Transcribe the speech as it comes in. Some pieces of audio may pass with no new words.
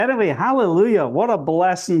Anyway, hallelujah. What a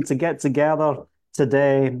blessing to get together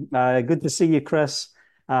today. Good to see you, Chris.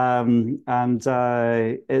 And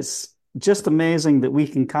It's just amazing that we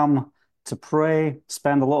can come to pray,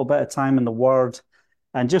 spend a little bit of time in the Word,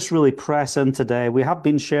 and just really press in today. We have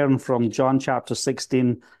been sharing from John chapter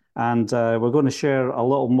 16, and we're going to share a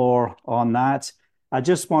little more on that. I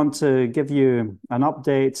just want to give you an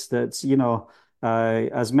update that,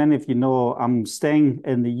 as many of you know, I'm staying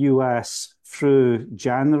in the US through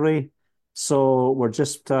January. So we're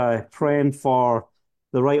just praying for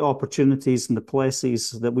the right opportunities and the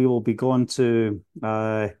places that we will be going to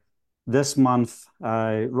this month.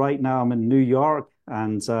 Right now, I'm in New York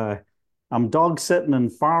and I'm dog sitting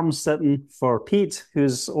and farm sitting for Pete,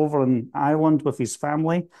 who's over in Ireland with his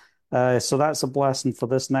family. So that's a blessing for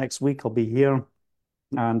this next week. I'll be here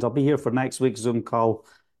and I'll be here for next week's Zoom call,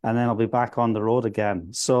 and then I'll be back on the road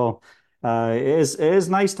again. So it is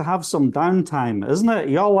nice to have some downtime, isn't it?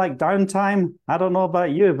 Y'all like downtime? I don't know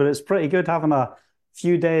about you, but it's pretty good having a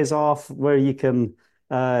few days off where you can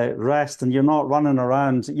rest and you're not running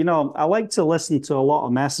around. I like to listen to a lot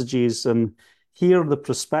of messages and hear the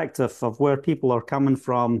perspective of where people are coming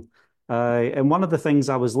from. And one of the things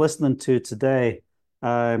I was listening to today,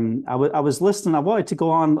 I was listening. I wanted to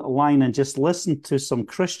go online and just listen to some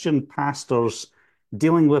Christian pastors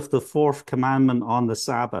dealing with the fourth commandment on the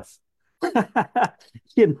Sabbath.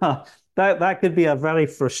 You know, that could be a very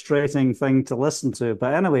frustrating thing to listen to.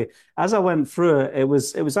 But anyway, as I went through it, it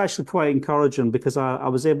was actually quite encouraging because I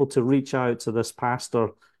was able to reach out to this pastor,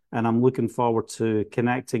 and I'm looking forward to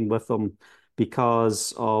connecting with him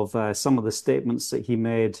because of some of the statements that he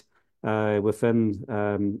made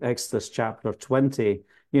within Exodus chapter 20.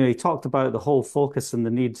 He talked about the whole focus and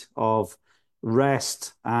the need of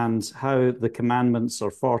rest and how the commandments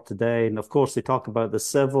are for today. And of course, they talk about the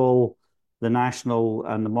civil, the national,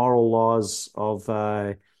 and the moral laws of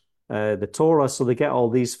the Torah. So they get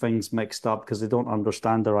all these things mixed up because they don't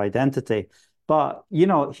understand their identity. But,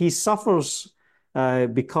 he suffers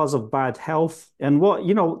because of bad health. And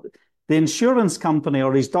the insurance company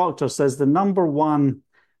or his doctor says the number one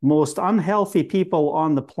most unhealthy people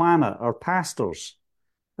on the planet are pastors,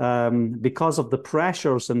 because of the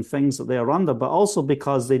pressures and things that they are under, but also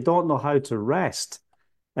because they don't know how to rest.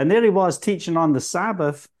 And there he was teaching on the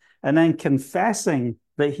Sabbath and then confessing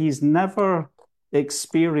that he's never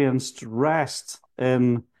experienced rest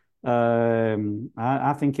in,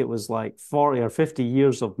 I think it was like 40 or 50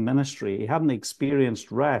 years of ministry. He hadn't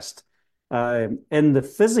experienced rest in the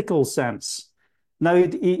physical sense. Now,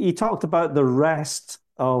 he talked about the rest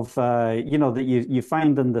of, that you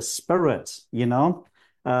find in the spirit,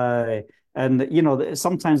 and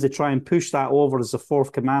sometimes they try and push that over as a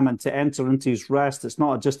fourth commandment to enter into his rest. It's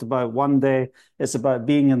not just about one day, it's about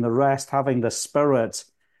being in the rest, having the spirit,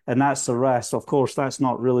 and that's the rest. Of course, that's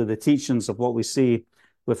not really the teachings of what we see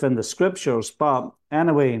within the scriptures. But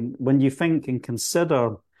anyway, when you think and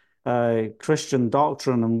consider Christian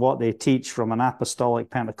doctrine and what they teach from an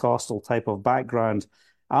apostolic Pentecostal type of background,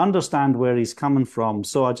 I understand where he's coming from.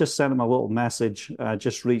 So I just sent him a little message,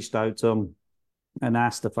 just reached out to him and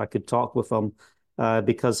asked if I could talk with him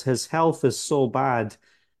because his health is so bad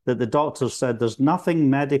that the doctor said there's nothing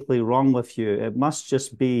medically wrong with you. It must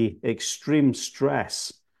just be extreme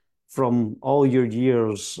stress from all your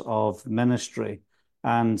years of ministry.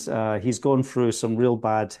 And he's going through some real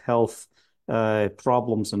bad health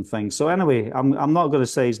problems and things. So anyway, I'm not going to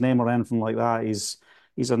say his name or anything like that.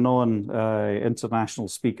 He's a known international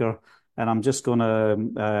speaker, and I'm just going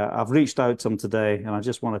to, I've reached out to him today, and I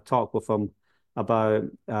just want to talk with him about,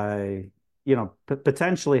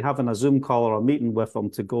 potentially having a Zoom call or a meeting with him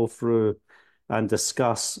to go through and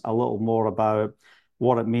discuss a little more about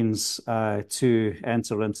what it means to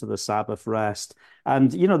enter into the Sabbath rest.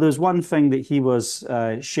 And, there's one thing that he was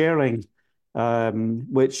sharing,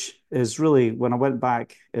 which is really, when I went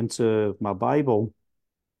back into my Bible,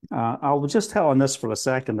 I'll just hit on this for a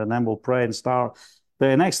second and then we'll pray and start. But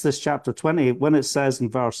in Exodus chapter 20, when it says in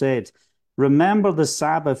verse 8, remember the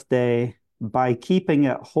Sabbath day by keeping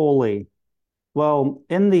it holy. Well,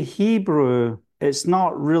 in the Hebrew, it's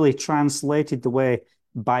not really translated the way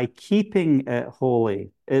by keeping it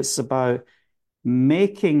holy. It's about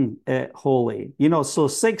making it holy. So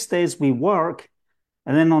 6 days we work,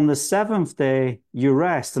 and then on the seventh day, you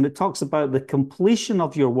rest. And it talks about the completion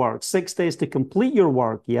of your work, 6 days to complete your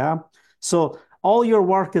work. Yeah. So all your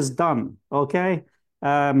work is done. Okay.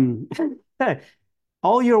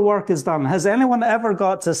 All your work is done. Has anyone ever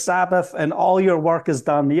got to Sabbath and all your work is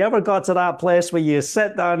done? You ever got to that place where you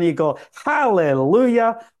sit down and you go,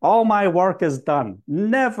 hallelujah, all my work is done?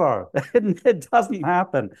 Never. It doesn't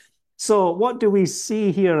happen. So what do we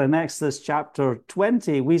see here in Exodus chapter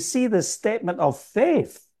 20? We see this statement of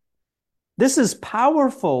faith. This is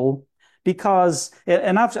powerful because,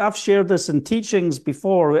 and I've shared this in teachings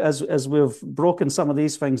before as we've broken some of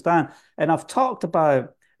these things down, and I've talked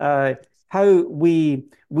about how we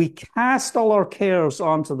cast all our cares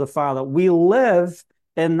onto the Father. We live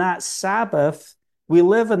in that Sabbath. We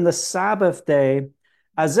live in the Sabbath day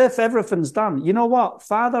as if everything's done. You know what,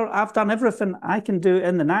 Father, I've done everything I can do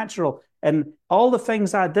in the natural, and all the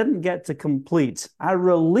things I didn't get to complete, I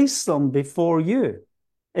release them before you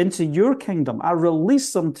into your kingdom. I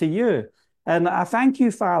release them to you. And I thank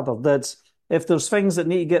you, Father, that if there's things that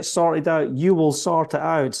need to get sorted out, you will sort it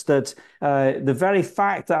out. That the very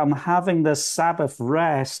fact that I'm having this Sabbath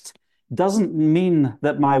rest doesn't mean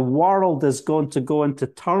that my world is going to go into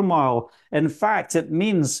turmoil. In fact, it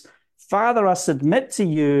means, Father, I submit to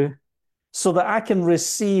you so that I can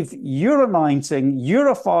receive your anointing, your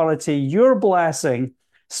authority, your blessing,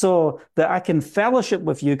 so that I can fellowship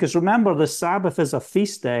with you. Because remember, the Sabbath is a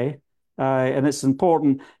feast day, and it's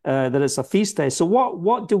important that it's a feast day. So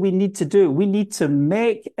what do we need to do? We need to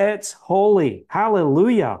make it holy.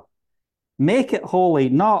 Hallelujah. Make it holy,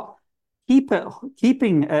 not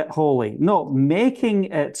keeping it holy, no, making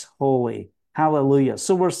it holy. Hallelujah.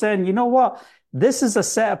 So we're saying, you know what? This is a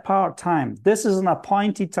set apart time. This is an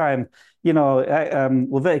appointed time. You know,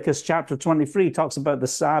 Leviticus chapter 23 talks about the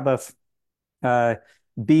Sabbath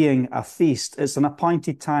being a feast. It's an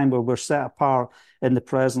appointed time where we're set apart in the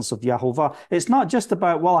presence of Yahovah. It's not just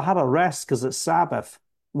about, well, I had a rest because it's Sabbath.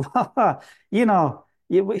 you know,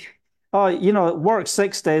 work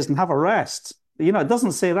 6 days and have a rest. You know, it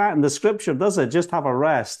doesn't say that in the scripture, does it? Just have a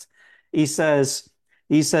rest. He says,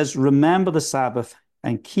 remember the Sabbath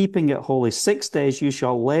and keeping it holy. 6 days you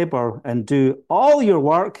shall labor and do all your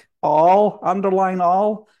work, all, underline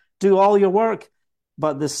all, do all your work.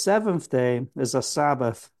 But the seventh day is a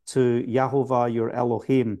Sabbath to Yahovah your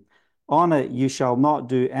Elohim. On it you shall not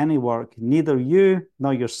do any work, neither you,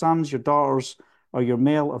 nor your sons, your daughters, or your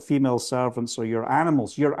male or female servants, or your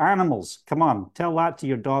animals. Your animals, come on, tell that to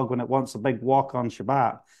your dog when it wants a big walk on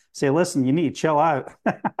Shabbat. Say, listen, you need to chill out.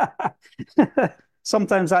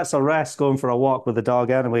 Sometimes that's a rest going for a walk with the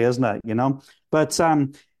dog anyway, isn't it? You know? But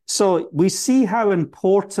so we see how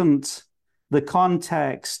important the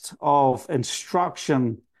context of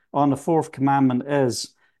instruction on the fourth commandment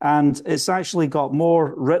is. And it's actually got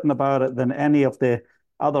more written about it than any of the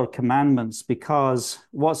other commandments, because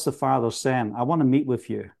what's the Father saying? I want to meet with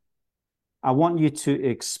you. I want you to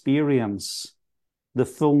experience the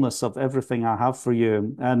fullness of everything I have for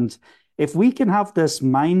you. And if we can have this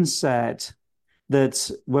mindset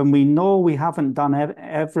that when we know we haven't done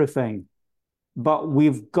everything, but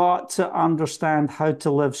we've got to understand how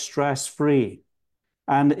to live stress-free.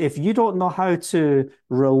 And if you don't know how to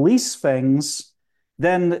release things,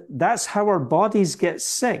 then that's how our bodies get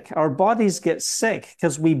sick. Our bodies get sick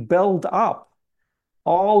because we build up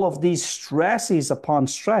all of these stresses upon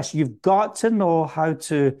stress. You've got to know how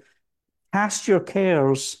to cast your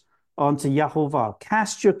cares onto Yahovah.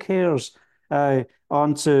 Cast your cares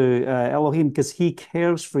onto Elohim, because he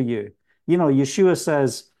cares for you. You know, Yeshua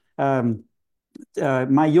says,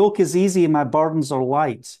 my yoke is easy and my burdens are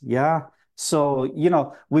light. Yeah. So, you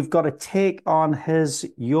know, we've got to take on his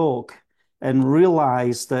yoke and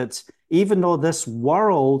realize that even though this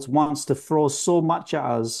world wants to throw so much at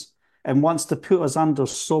us and wants to put us under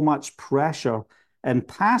so much pressure, and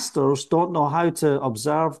pastors don't know how to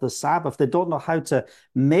observe the Sabbath, they don't know how to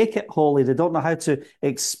make it holy, they don't know how to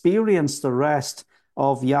experience the rest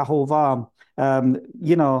of Yahovah,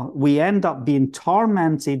 you know, we end up being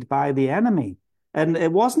tormented by the enemy. And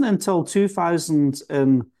it wasn't until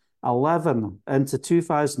 2011 into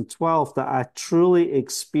 2012 that I truly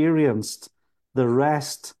experienced the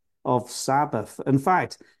rest of Sabbath. In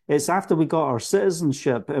fact, it's after we got our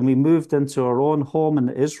citizenship and we moved into our own home in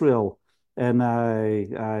Israel in,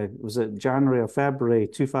 was it January or February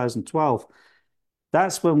 2012?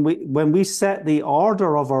 That's when we set the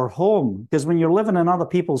order of our home. Because when you're living in other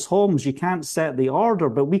people's homes, you can't set the order,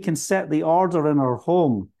 but we can set the order in our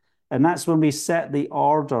home. And that's when we set the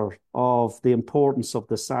order of the importance of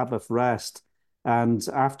the Sabbath rest. And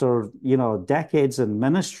after, you know, decades in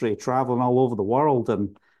ministry, traveling all over the world,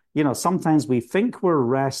 and, you know, sometimes we think we're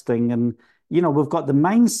resting and, you know, we've got the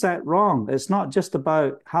mindset wrong. It's not just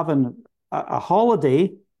about having a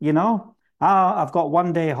holiday, you know. I've got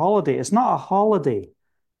 1 day holiday. It's not a holiday.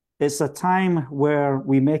 It's a time where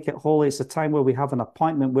we make it holy. It's a time where we have an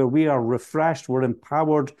appointment, where we are refreshed, we're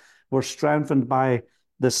empowered, we're strengthened by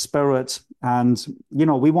the Spirit. And, you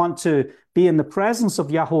know, we want to be in the presence of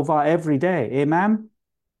Yahovah every day. Amen?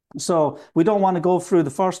 So we don't want to go through the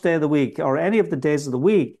first day of the week or any of the days of the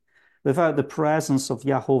week without the presence of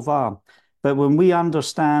Yahovah. But when we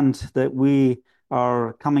understand that we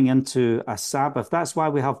are coming into a Sabbath, that's why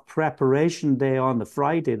we have preparation day on the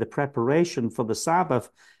Friday, the preparation for the Sabbath.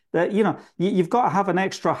 That, you've got to have an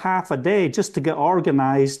extra half a day just to get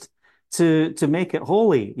organized to make it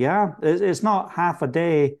holy. Yeah, it's not half a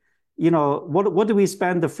day. What do we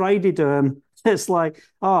spend the Friday doing? It's like,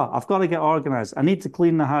 oh, I've got to get organized. I need to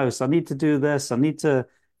clean the house. I need to do this. I need to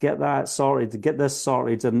get that sorted, to get this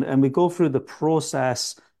sorted. And we go through the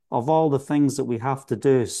process of all the things that we have to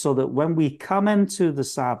do so that when we come into the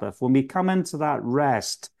Sabbath, when we come into that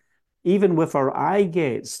rest, even with our eye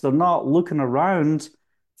gates, they're not looking around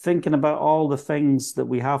thinking about all the things that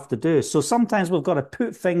we have to do. So sometimes we've got to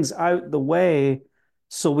put things out the way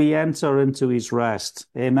so we enter into his rest.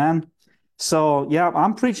 Amen. So yeah,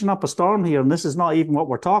 I'm preaching up a storm here, and this is not even what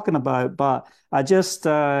we're talking about, but I just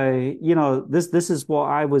this is what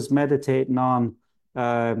I was meditating on,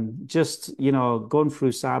 just going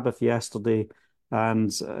through Sabbath yesterday,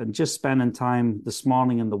 and just spending time this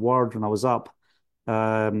morning in the Word when I was up,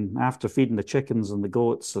 after feeding the chickens and the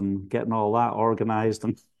goats and getting all that organized,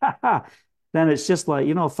 and then it's just like,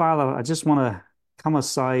 Father, I just want to come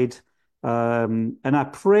aside, and I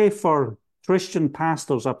pray for Christian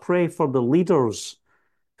pastors. I pray for the leaders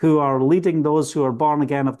who are leading those who are born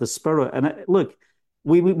again of the Spirit. And look,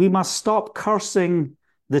 we must stop cursing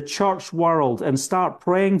the church world and start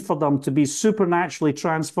praying for them to be supernaturally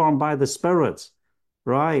transformed by the Spirit,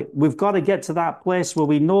 right? We've got to get to that place where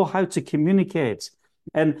we know how to communicate.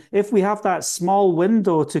 And if we have that small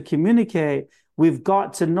window to communicate, we've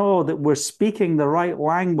got to know that we're speaking the right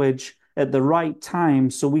language at the right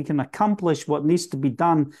time so we can accomplish what needs to be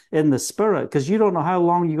done in the Spirit, because you don't know how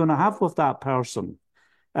long you're going to have with that person.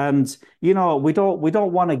 And we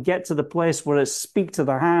don't want to get to the place where it's speak to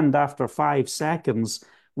the hand after 5 seconds.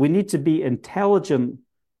 We need to be intelligent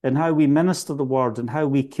in how we minister the word and how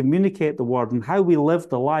we communicate the word and how we live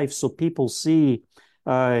the life, so people see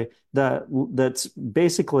that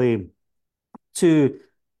basically to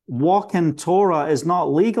walk in Torah is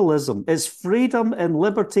not legalism. It's freedom and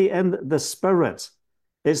liberty in the Spirit.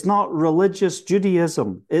 It's not religious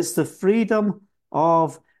Judaism. It's the freedom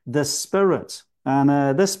of the Spirit.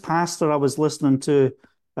 And this pastor I was listening to,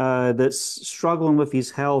 that's struggling with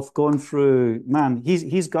his health, going through, man,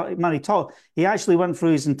 he actually went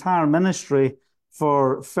through his entire ministry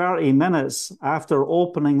for 30 minutes after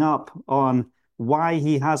opening up on why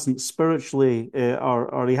he hasn't spiritually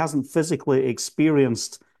or he hasn't physically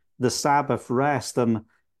experienced the Sabbath rest. And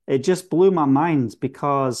it just blew my mind,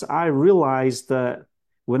 because I realized that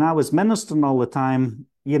when I was ministering all the time,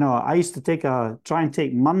 I used to try and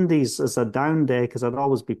take Mondays as a down day because I'd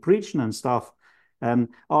always be preaching and stuff. And,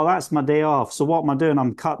 oh, that's my day off. So what am I doing?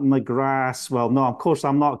 I'm cutting the grass. Well, no, of course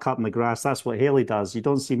I'm not cutting the grass. That's what Haley does. You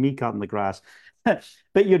don't see me cutting the grass.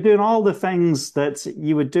 But you're doing all the things that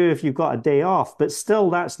you would do if you've got a day off. But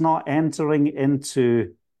still, that's not entering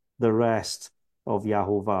into the rest of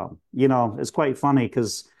Yahovah. It's quite funny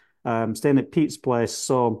because I'm staying at Pete's place.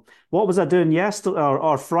 So what was I doing yesterday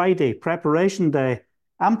or Friday, preparation day?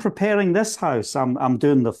 I'm preparing this house. I'm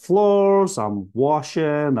doing the floors. I'm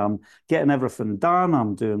washing. I'm getting everything done.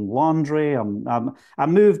 I'm doing laundry. I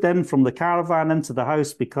moved in from the caravan into the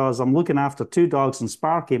house because I'm looking after 2 dogs, and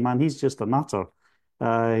Sparky, man, he's just a nutter.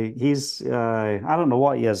 He's I don't know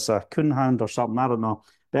what he is, a coonhound or something. I don't know.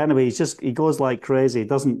 But anyway, he goes like crazy. He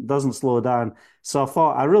doesn't slow down. So I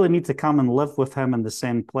thought I really need to come and live with him in the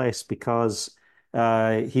same place, because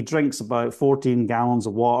he drinks about 14 gallons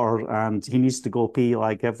of water, and he needs to go pee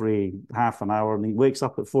like every half an hour. And he wakes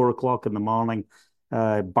up at 4 o'clock in the morning,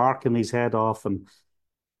 barking his head off. And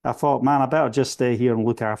I thought, man, I better just stay here and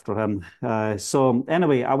look after him. So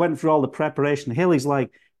anyway, I went through all the preparation. Haley's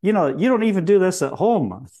like, you don't even do this at home.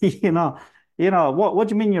 What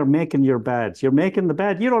do you mean you're making your bed? You're making the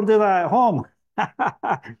bed. You don't do that at home.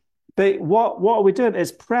 But what are we doing?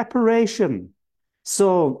 It's preparation.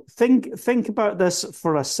 So think about this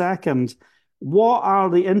for a second. What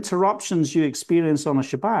are the interruptions you experience on a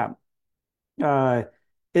Shabbat?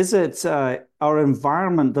 Is it our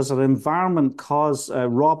environment? Does our environment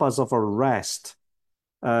rob us of our rest?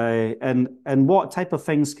 And what type of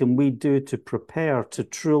things can we do to prepare to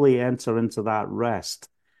truly enter into that rest,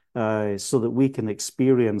 so that we can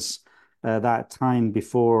experience that time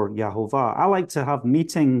before Yahovah? I like to have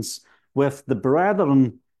meetings with the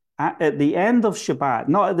brethren at the end of Shabbat,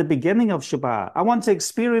 not at the beginning of Shabbat. I want to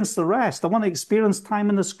experience the rest. I want to experience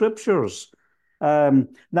time in the scriptures. Now,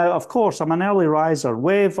 of course, I'm an early riser.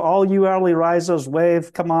 Wave, all you early risers,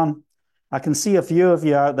 wave, come on. I can see a few of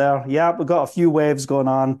you out there. Yeah, we've got a few waves going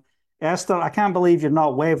on. Esther, I can't believe you're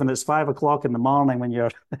not waving. It's 5 o'clock in the morning when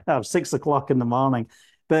you're 6 o'clock in the morning.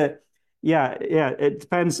 But yeah, it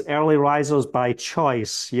depends. Early risers by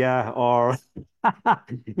choice, yeah, or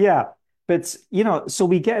yeah. But so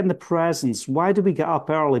we get in the presence. Why do we get up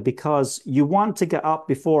early? Because you want to get up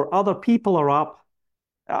before other people are up.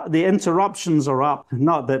 The interruptions are up.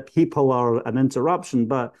 Not that people are an interruption,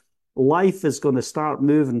 but life is going to start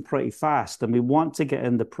moving pretty fast, and we want to get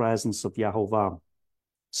in the presence of Yahovah.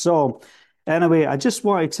 So, anyway, I just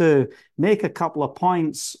wanted to make a couple of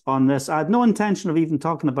points on this. I had no intention of even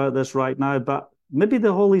talking about this right now, but maybe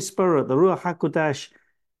the Holy Spirit, the Ruach HaKodesh,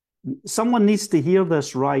 someone needs to hear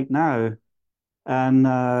this right now. And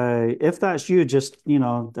if that's you, just,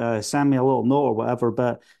 send me a little note or whatever.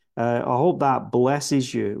 But I hope that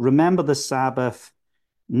blesses you. Remember the Sabbath,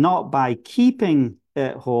 not by keeping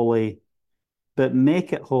it holy, but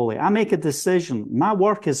make it holy. I make a decision. My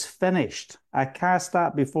work is finished. I cast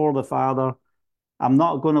that before the Father. I'm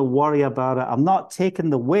not going to worry about it. I'm not taking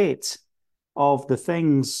the weight of the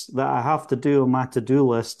things that I have to do on my to-do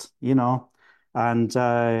list, and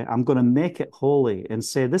I'm going to make it holy and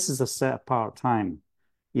say, this is a set apart time,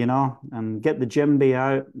 and get the djembe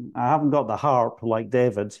out. I haven't got the harp like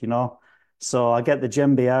David, so I get the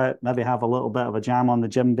djembe out, maybe have a little bit of a jam on the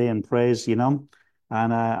djembe and praise,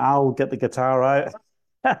 and I'll get the guitar out.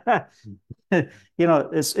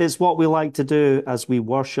 It's what we like to do as we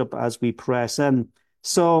worship, as we press in.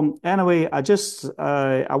 So anyway,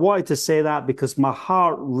 I wanted to say that because my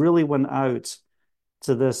heart really went out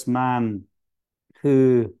to this man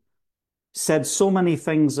who said so many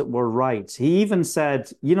things that were right. He even said,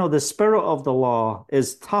 the spirit of the law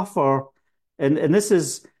is tougher, and this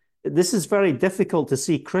is very difficult to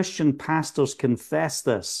see Christian pastors confess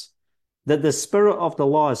this, that the spirit of the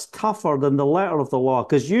law is tougher than the letter of the law,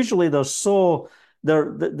 because usually they're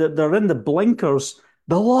in the blinkers.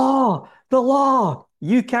 The law,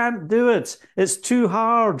 you can't do it. It's too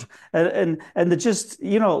hard. And they're just,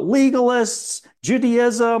 legalists,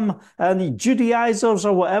 Judaism and Judaizers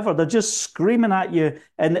or whatever, they're just screaming at you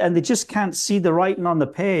and they just can't see the writing on the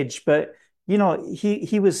page. But,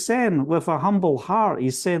 he was saying with a humble heart,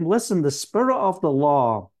 he's saying, listen, the spirit of the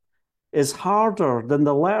law is harder than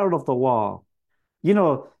the letter of the law.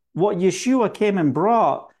 What Yeshua came and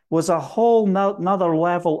brought was a whole nother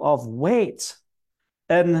level of weight.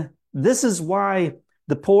 And this is why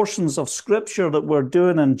the portions of scripture that we're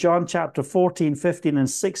doing in John chapter 14, 15, and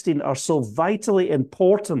 16 are so vitally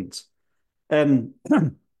important. And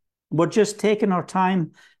we're just taking our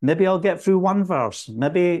time. Maybe I'll get through one verse.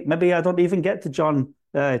 Maybe I don't even get to John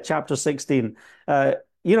chapter 16.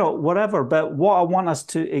 Whatever. But what I want us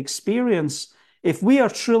to experience, if we are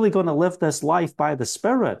truly going to live this life by the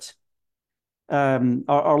Spirit,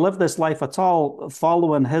 or live this life at all,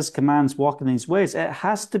 following his commands, walking in his ways, it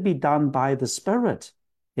has to be done by the Spirit.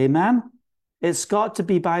 Amen? It's got to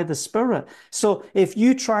be by the Spirit. So if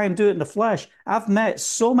you try and do it in the flesh, I've met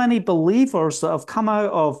so many believers that have come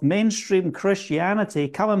out of mainstream Christianity,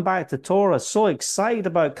 coming back to Torah, so excited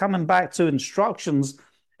about coming back to instructions,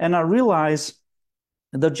 and I realize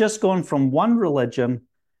they're just going from one religion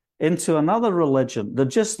into another religion. They're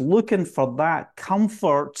just looking for that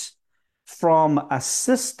comfort from a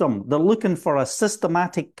system. They're looking for a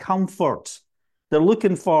systematic comfort. They're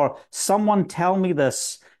looking for someone tell me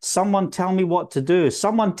this. Someone tell me what to do.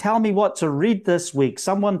 Someone tell me what to read this week.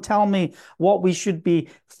 Someone tell me what we should be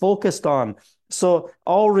focused on. So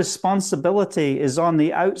all responsibility is on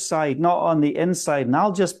the outside, not on the inside. And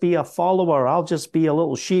I'll just be a follower. I'll just be a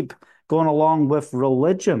little sheep going along with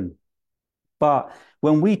religion. But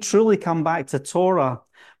when we truly come back to Torah,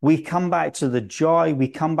 we come back to the joy, we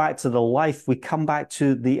come back to the life, we come back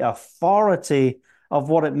to the authority of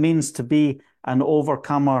what it means to be an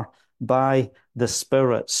overcomer by the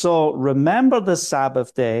Spirit. So remember the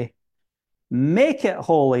Sabbath day, make it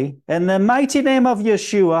holy in the mighty name of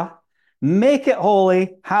Yeshua. Make it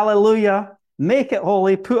holy. Hallelujah. Make it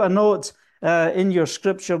holy. Put a note in your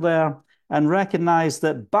scripture there and recognize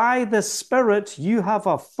that by the Spirit you have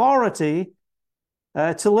authority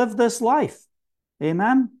to live this life.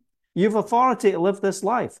 Amen. You have authority to live this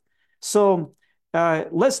life. So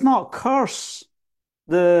let's not curse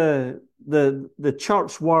the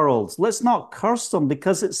church world. Let's not curse them,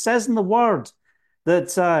 because it says in the word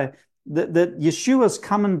that that Yeshua's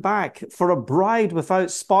coming back for a bride without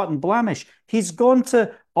spot and blemish. He's going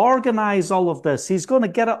to organize all of this. He's going to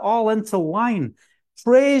get it all into line.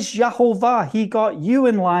 Praise Yahovah. He got you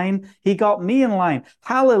in line. He got me in line.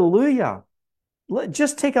 Hallelujah.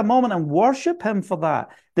 Just take a moment and worship him for that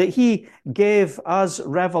he gave us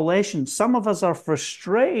revelation. Some of us are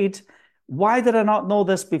frustrated Why did I not know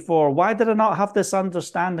this before? Why did I not have this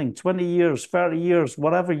understanding 20 years, 30 years,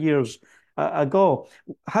 whatever years ago?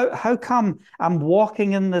 How come I'm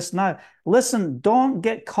walking in this now? Listen, don't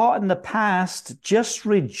get caught in the past. Just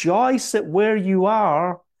rejoice at where you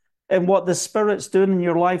are and what the Spirit's doing in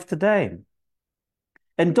your life today.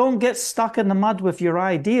 And don't get stuck in the mud with your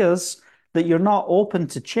ideas that you're not open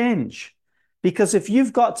to change. Because if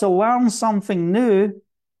you've got to learn something new,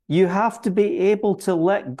 you have to be able to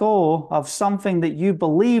let go of something that you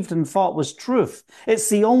believed and thought was truth. It's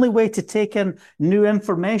the only way to take in new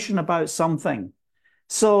information about something.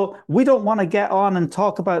 So we don't want to get on and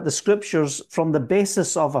talk about the scriptures from the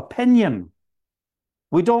basis of opinion.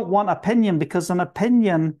 We don't want opinion because an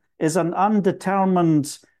opinion is an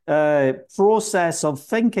undetermined process of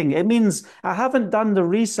thinking. It means I haven't done the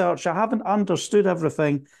research, I haven't understood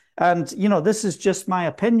everything. And, this is just my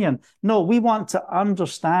opinion. No, we want to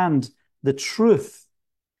understand the truth.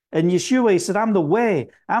 And Yeshua, he said, I'm the way,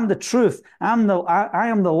 I'm the truth, I am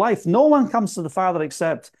the life. No one comes to the Father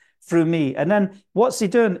except through me. And then what's he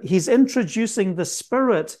doing? He's introducing the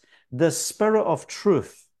Spirit of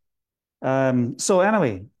truth. So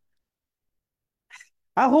anyway,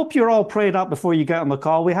 I hope you're all prayed up before you get on the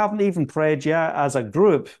call. We haven't even prayed yet as a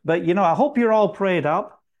group, but I hope you're all prayed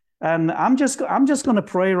up. And I'm just going to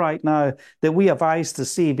pray right now that we have eyes to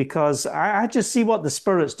see, because I just see what the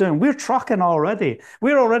Spirit's doing. We're trucking already.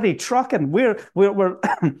 We're already trucking. We're we're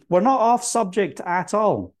not off subject at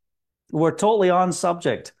all. We're totally on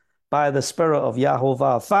subject by the Spirit of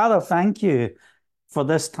Yahovah. Father, thank you for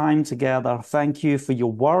this time together. Thank you for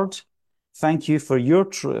your word. Thank you for your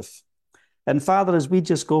truth. And Father, as we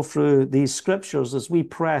just go through these scriptures, as we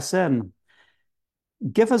press in,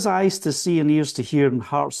 give us eyes to see and ears to hear and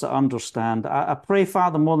hearts to understand. I pray,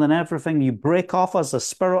 Father, more than everything, you break off us a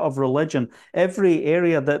spirit of religion, every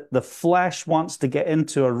area that the flesh wants to get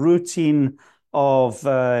into a routine of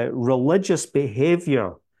religious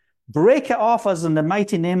behavior. Break it off us in the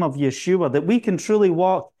mighty name of Yeshua, that we can truly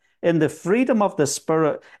walk in the freedom of the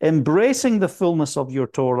Spirit, embracing the fullness of your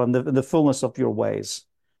Torah and the fullness of your ways.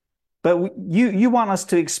 But you want us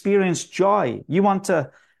to experience joy. You want to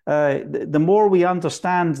the more we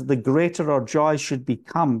understand, the greater our joy should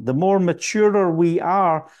become. The more maturer we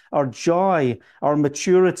are, our joy, our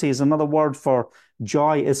maturity is another word for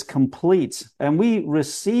joy, is complete. And we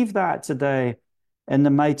receive that today in the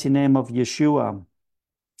mighty name of Yeshua.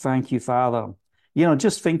 Thank you, Father.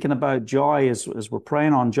 Just thinking about joy as we're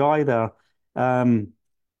praying on joy there,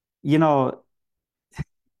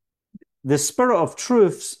 the Spirit of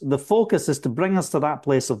truth, the focus is to bring us to that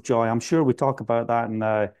place of joy. I'm sure we talk about that in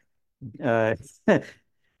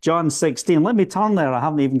John 16. Let me turn there. I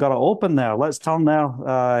haven't even got it open there. Let's turn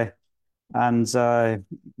there and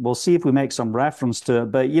we'll see if we make some reference to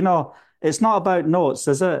it. But, it's not about notes,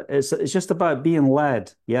 is it? It's just about being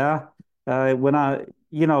led, yeah?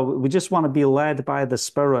 We just want to be led by the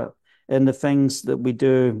Spirit in the things that we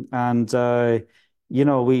do. And,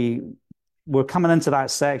 we're coming into that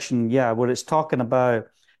section, where it's talking about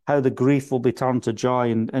how the grief will be turned to joy.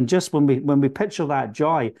 And just when we picture that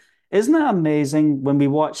joy, isn't it amazing when we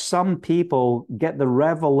watch some people get the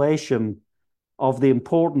revelation of the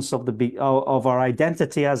importance of our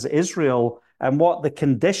identity as Israel and what the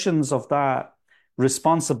conditions of that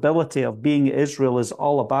responsibility of being Israel is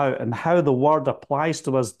all about, and how the word applies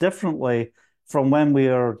to us differently from when we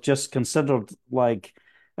are just considered like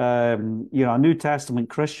a New Testament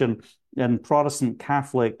Christian in Protestant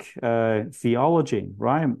Catholic theology,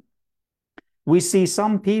 right? We see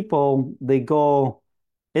some people, they go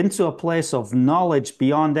into a place of knowledge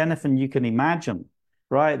beyond anything you can imagine,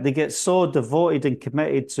 right? They get so devoted and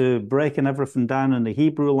committed to breaking everything down in the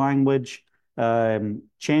Hebrew language,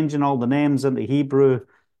 changing all the names into Hebrew.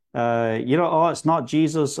 It's not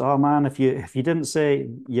Jesus. Oh man, if you didn't say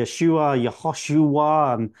Yeshua,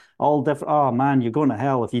 Yehoshua, and all different, oh man, you're going to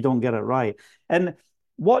hell if you don't get it right. And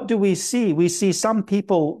what do we see? We see some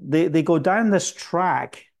people, they go down this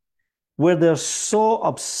track where they're so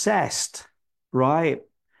obsessed, right,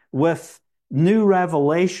 with new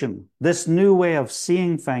revelation, this new way of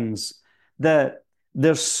seeing things, that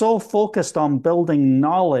they're so focused on building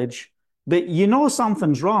knowledge, but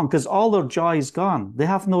something's wrong because all their joy is gone. They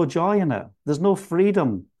have no joy in it. There's no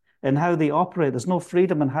freedom in how they operate. There's no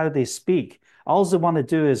freedom in how they speak. All they want to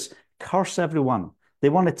do is curse everyone. They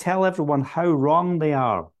want to tell everyone how wrong they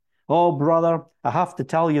are. Oh, brother, I have to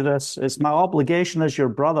tell you this. It's my obligation as your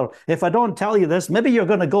brother. If I don't tell you this, maybe you're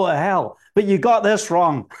going to go to hell, but you got this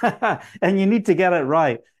wrong and you need to get it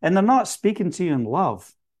right. And they're not speaking to you in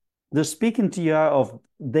love. They're speaking to you out of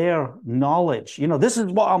their knowledge. This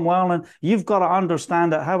is what I'm learning. You've got to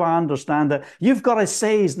understand it how I understand it. You've got to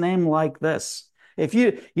say his name like this. If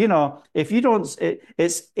you don't,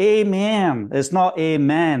 it's amen. It's not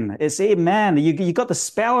amen. It's amen. You got the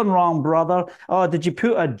spelling wrong, brother. Oh, did you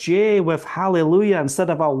put a J with hallelujah instead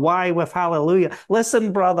of a Y with hallelujah?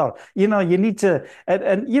 Listen, brother, you need to,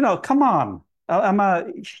 and come on.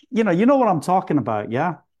 You know what I'm talking about,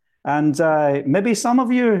 yeah? And maybe some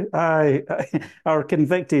of you are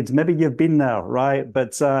convicted. Maybe you've been there, right?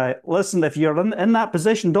 But listen, if you're in that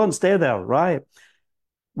position, don't stay there, right?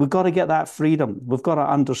 We've got to get that freedom. We've got to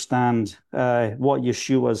understand what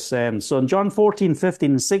Yeshua is saying. So in John 14,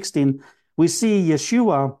 15, and 16, we see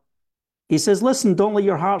Yeshua, he says, listen, don't let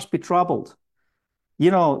your hearts be troubled.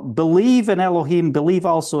 Believe in Elohim, believe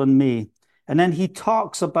also in me. And then he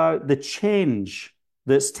talks about the change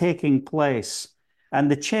that's taking place. And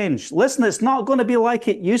the change, listen, it's not going to be like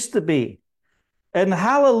it used to be. And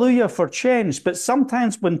hallelujah for change. But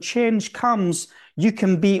sometimes when change comes, you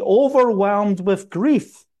can be overwhelmed with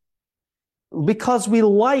grief because we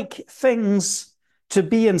like things to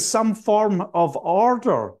be in some form of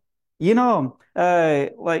order.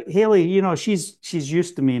 Like Haley, she's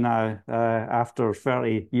used to me now after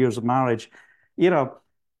 30 years of marriage.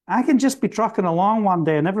 I can just be trucking along one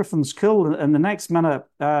day and everything's cool, and the next minute,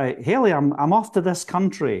 Haley, I'm off to this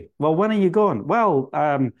country. Well, when are you going? Well,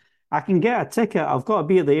 I can get a ticket. I've got to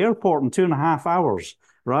be at the airport in 2.5 hours,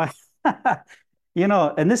 right?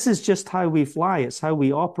 And this is just how we fly. It's how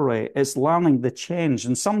we operate. It's learning the change.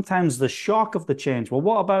 And sometimes the shock of the change. Well,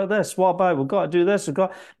 what about this? What about, we've got to do this?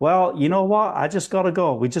 Well, you know what? I just got to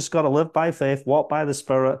go. We just got to live by faith, walk by the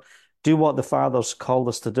Spirit, do what the Father's called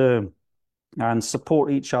us to do, and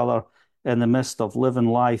support each other in the midst of living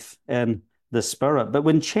life in the Spirit. But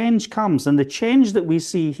when change comes, and the change that we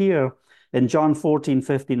see here in John 14,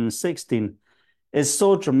 15, and 16, is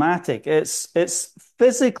so dramatic. It's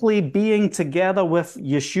physically being together with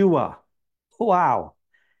Yeshua. Wow.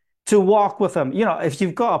 To walk with him. If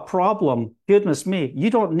you've got a problem, goodness me, you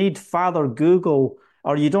don't need Father Google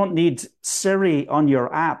or you don't need Siri on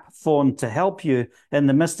your app phone to help you in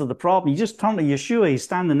the midst of the problem. You just turn to Yeshua, he's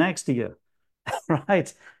standing next to you,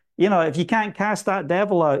 right? If you can't cast that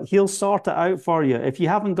devil out, he'll sort it out for you. If you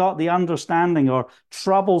haven't got the understanding or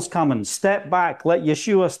trouble's coming, step back, let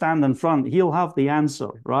Yeshua stand in front. He'll have the answer,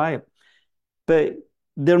 right? But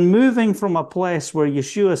they're moving from a place where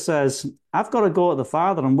Yeshua says, I've got to go to the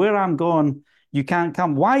Father, and where I'm going, you can't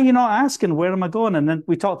come. Why are you not asking, where am I going? And then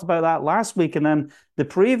we talked about that last week. And then the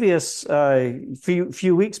previous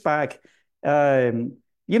few weeks back,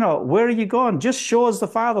 where are you going? Just show us the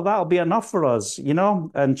Father. That'll be enough for us, in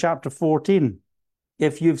chapter 14.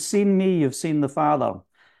 If you've seen me, you've seen the Father.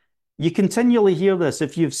 You continually hear this.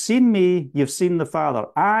 If you've seen me, you've seen the Father.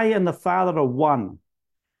 I and the Father are one.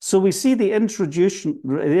 So we see the introduction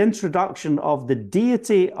of the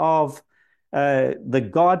deity of the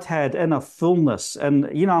Godhead in a fullness. And,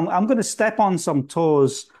 I'm going to step on some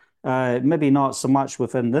toes, maybe not so much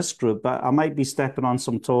within this group, but I might be stepping on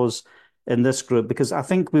some toes in this group, because I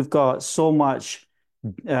think we've got so much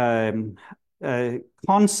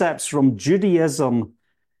concepts from Judaism.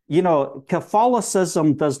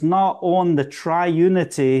 Catholicism does not own the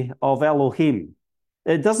triunity of Elohim.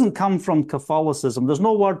 It doesn't come from Catholicism. There's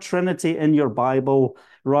no word Trinity in your Bible,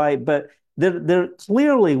 right? But there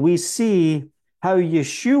clearly we see how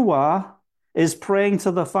Yeshua is praying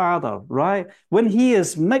to the Father, right? When he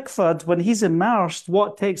is mikvahd, when he's immersed,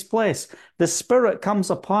 what takes place? The Spirit comes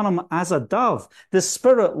upon him as a dove. The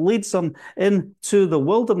Spirit leads him into the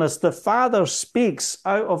wilderness. The Father speaks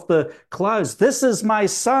out of the clouds. This is my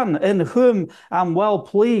Son in whom I'm well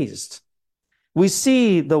pleased. We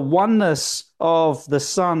see the oneness of the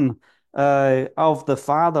Son, of the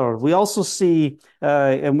Father. We also see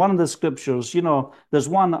in one of the scriptures, there's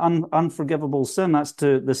one unforgivable sin. That's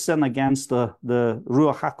the sin against the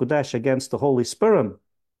Ruach HaKodesh, against the Holy Spirit.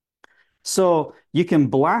 So you can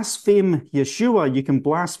blaspheme Yeshua, you can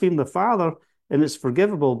blaspheme the Father, and it's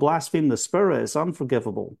forgivable. Blaspheme the Spirit, it's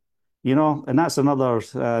unforgivable. And that's another,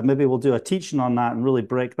 maybe we'll do a teaching on that and really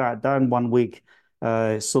break that down one week.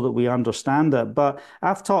 So that we understand it. But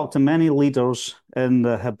I've talked to many leaders in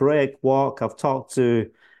the Hebraic walk. I've talked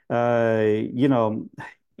to,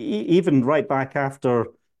 even right back after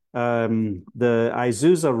the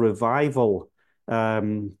Azusa revival,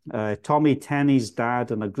 Tommy Tenney's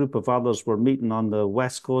dad and a group of others were meeting on the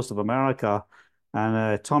west coast of America.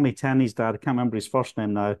 And Tommy Tenney's dad, I can't remember his first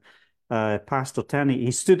name now, Pastor Tenney,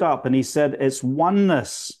 he stood up and he said, it's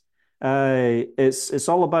oneness It's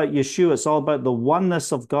all about Yeshua. It's all about the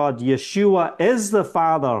oneness of God. Yeshua is the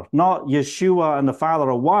Father, not Yeshua and the Father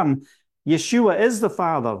are one. Yeshua is the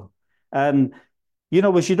Father. And,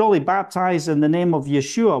 we should only baptize in the name of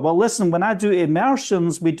Yeshua. Well, listen, when I do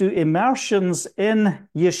immersions, we do immersions in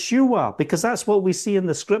Yeshua because that's what we see in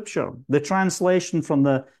the scripture. The translation from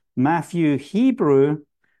the Matthew Hebrew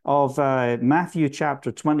of Matthew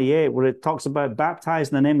chapter 28, where it talks about baptize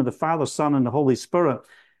in the name of the Father, Son, and the Holy Spirit.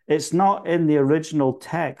 It's not in the original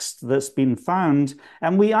text that's been found.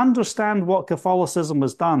 And we understand what Catholicism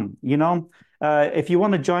has done. If you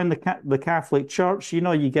want to join the Catholic Church,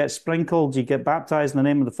 you get sprinkled, you get baptized in the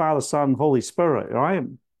name of the Father, Son, and Holy Spirit, right?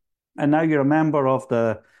 And now you're a member of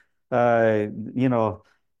the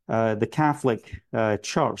Catholic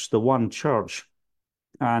Church, the one church.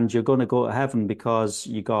 And you're going to go to heaven because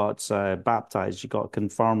you got baptized, you got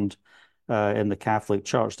confirmed in the Catholic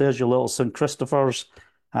Church. There's your little St. Christopher's.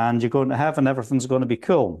 And you're going to heaven, everything's going to be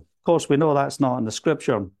cool. Of course, we know that's not in the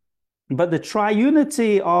scripture. But the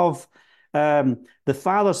triunity of the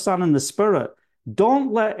Father, Son, and the Spirit,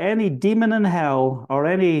 don't let any demon in hell or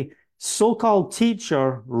any so-called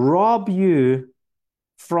teacher rob you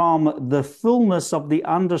from the fullness of the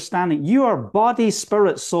understanding. You are body,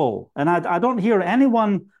 spirit, soul. And I don't hear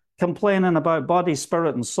anyone complaining about body,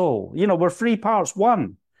 spirit, and soul. We're three parts,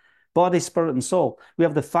 one. Body, spirit, and soul. We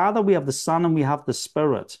have the Father, we have the Son, and we have the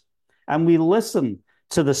Spirit. And we listen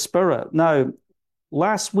to the Spirit. Now,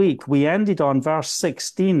 last week, we ended on verse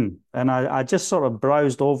 16, and I just sort of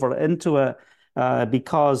browsed over into it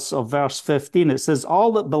because of verse 15. It says,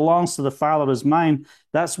 all that belongs to the Father is mine.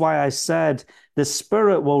 That's why I said, the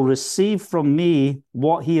Spirit will receive from me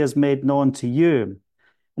what he has made known to you.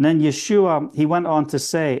 And then Yeshua, he went on to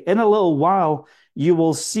say, in a little while, you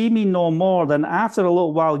will see me no more. Then after a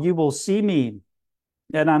little while, you will see me.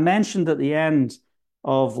 And I mentioned at the end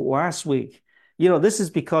of last week, this is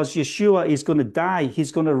because Yeshua is going to die.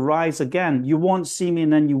 He's going to rise again. You won't see me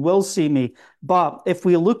and then you will see me. But if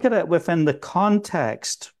we look at it within the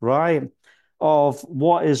context, right, of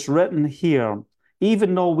what is written here,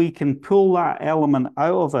 even though we can pull that element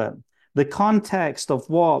out of it, the context of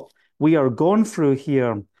what we are going through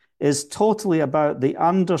here is totally about the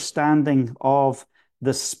understanding of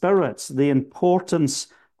the Spirit, the importance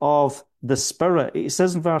of the Spirit. It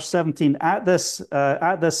says in verse 17, at this,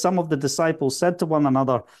 some of the disciples said to one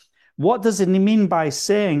another, what does it mean by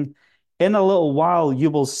saying, in a little while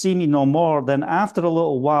you will see me no more, then after a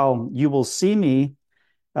little while you will see me,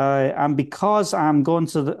 and because I'm going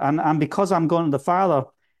to the Father,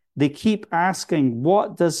 they keep asking,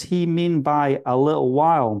 what does he mean by a little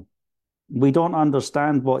while? We don't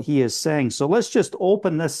understand what he is saying. So let's just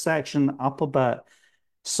open this section up a bit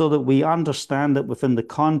so that we understand it within the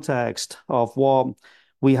context of what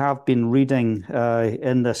we have been reading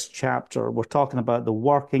in this chapter. We're talking about the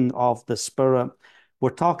working of the Spirit.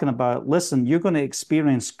 We're talking about, listen, you're going to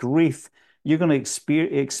experience grief. You're going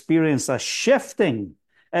to experience a shifting.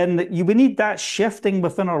 And we need that shifting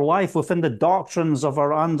within our life, within the doctrines of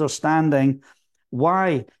our understanding.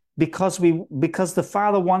 Why? Because the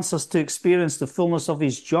Father wants us to experience the fullness of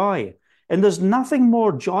his joy. And there's nothing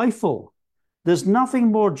more joyful. There's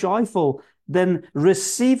nothing more joyful than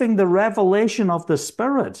receiving the revelation of the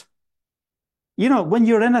Spirit. When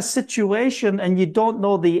you're in a situation and you don't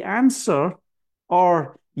know the answer,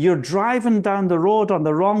 or you're driving down the road on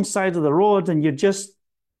the wrong side of the road and you're just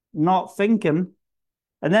not thinking,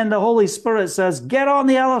 and then the Holy Spirit says, get on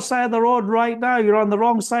the other side of the road right now. You're on the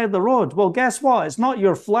wrong side of the road. Well, guess what? It's not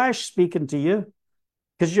your flesh speaking to you,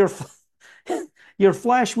 because your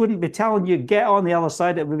flesh wouldn't be telling you, get on the other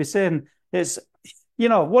side. It would be saying,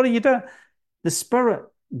 what are you doing? The Spirit,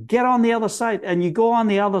 get on the other side. And you go on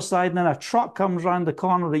the other side, and then a truck comes around the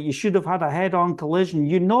corner that you should have had a head-on collision.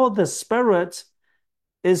 The Spirit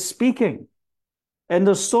is speaking. And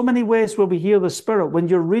there's so many ways where we hear the Spirit. When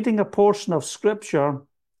you're reading a portion of Scripture,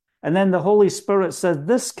 and then the Holy Spirit says,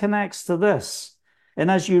 this connects to this.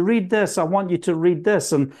 And as you read this, I want you to read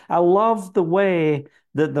this. And I love the way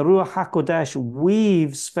that the Ruach HaKodesh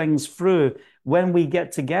weaves things through when we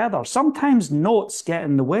get together. Sometimes notes get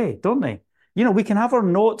in the way, don't they? We can have our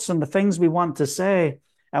notes and the things we want to say,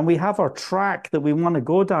 and we have our track that we want to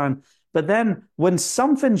go down. But then when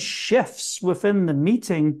something shifts within the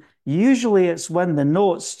meeting, usually it's when the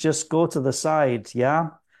notes just go to the side, yeah?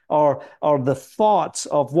 Or the thoughts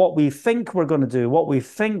of what we think we're going to do, what we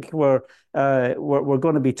think we're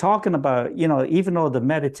going to be talking about, even though the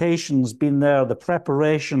meditation's been there, the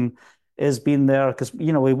preparation has been there, because,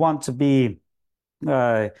 we want to be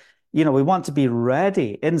we want to be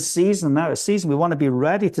ready in season and out of season. We want to be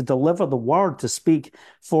ready to deliver the word, to speak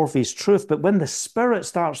forth his truth. But when the Spirit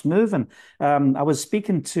starts moving, I was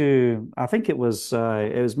speaking to, I think it was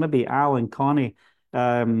maybe Al and Connie,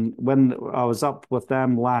 when I was up with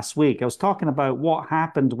them last week. I was talking about what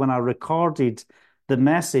happened when I recorded the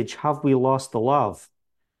message, Have We Lost the Love?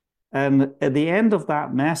 And at the end of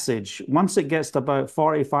that message, once it gets to about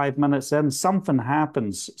 45 minutes in, something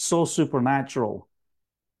happens so supernatural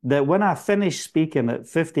that when I finished speaking at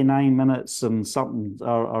 59 minutes and something,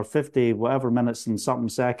 or 50 whatever minutes and something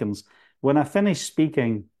seconds, when I finished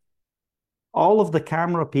speaking, all of the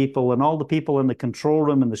camera people and all the people in the control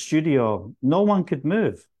room in the studio, no one could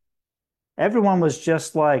move. Everyone was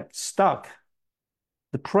just like stuck.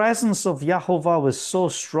 The presence of Yahovah was so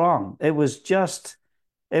strong. It was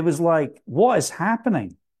like, what is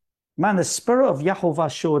happening? Man, the Spirit of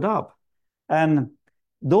Yahovah showed up. And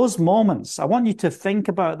those moments, I want you to think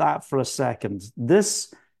about that for a second.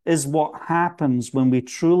 This is what happens when we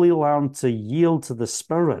truly learn to yield to the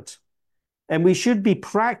Spirit. And we should be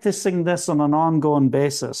practicing this on an ongoing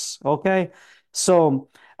basis, okay? So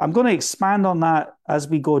I'm going to expand on that as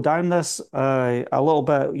we go down this a little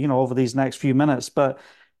bit, over these next few minutes. But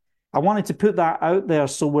I wanted to put that out there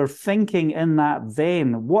so we're thinking in that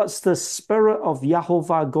vein. What's the Spirit of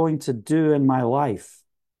Yahovah going to do in my life?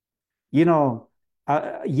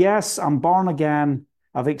 Yes, I'm born again.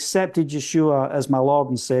 I've accepted Yeshua as my Lord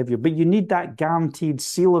and Savior, but you need that guaranteed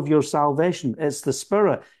seal of your salvation. It's the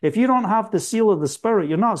Spirit. If you don't have the seal of the Spirit,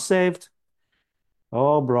 you're not saved.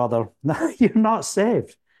 Oh, brother, you're not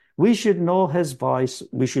saved. We should know his voice.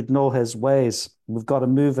 We should know his ways. We've got to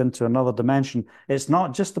move into another dimension. It's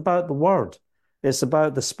not just about the word. It's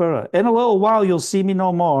about the Spirit. In a little while, you'll see me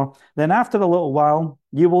no more. Then after a little while,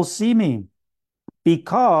 you will see me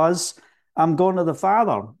because I'm going to the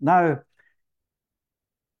Father. Now,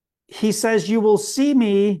 he says, you will see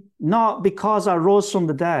me not because I rose from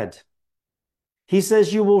the dead. He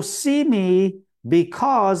says, you will see me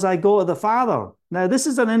because I go to the Father. Now, this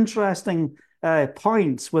is an interesting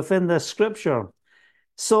point within the scripture.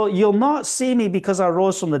 So you'll not see me because I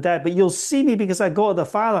rose from the dead, but you'll see me because I go to the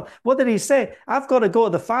Father. What did he say? I've got to go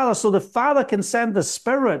to the Father so the Father can send the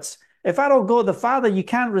Spirit. If I don't go to the Father, you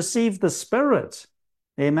can't receive the Spirit.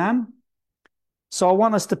 Amen? So I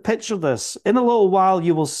want us to picture this. In a little while,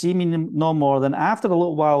 you will see me no more. Then after a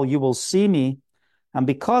little while, you will see me. And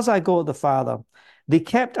because I go to the Father, they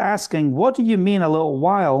kept asking, what do you mean a little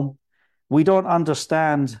while? We don't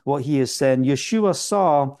understand what he is saying. Yeshua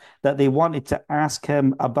saw that they wanted to ask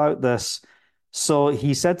him about this. So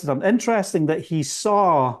he said to them, interesting that he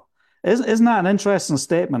saw, isn't that an interesting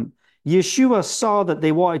statement? Yeshua saw that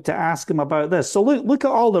they wanted to ask him about this. So look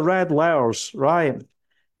at all the red letters, right?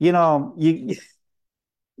 You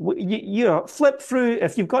flip through,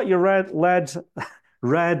 if you've got your red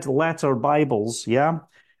letter Bibles, yeah?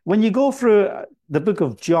 When you go through the book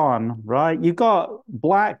of John, right, you've got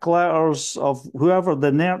black letters of whoever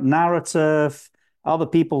the narrative, other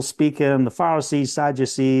people speaking, the Pharisees,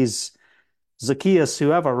 Sadducees, Zacchaeus,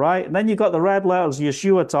 whoever, right? And then you got the red letters,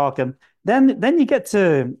 Yeshua talking. Then you get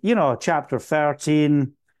to, chapter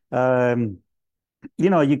 13. You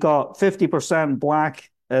got 50% black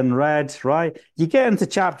and red, right? You get into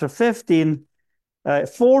chapter 15,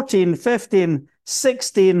 14, 15,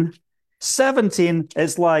 16, 17,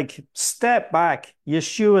 it's like, step back,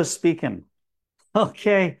 Yeshua speaking.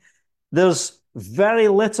 Okay, there's very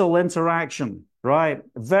little interaction, right?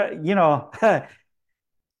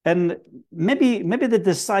 And maybe the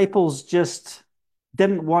disciples just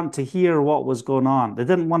didn't want to hear what was going on. They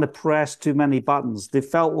didn't want to press too many buttons. They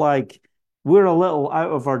felt like we're a little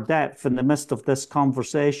out of our depth in the midst of this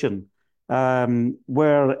conversation,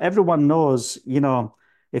 where everyone knows,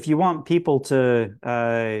 if you want people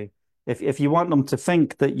to, if you want them to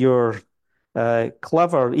think that you're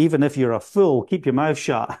clever, even if you're a fool, keep your mouth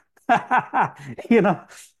shut.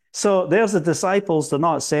 So there's the disciples, they're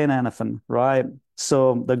not saying anything, right?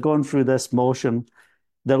 So they're going through this motion.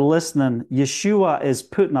 They're listening. Yeshua is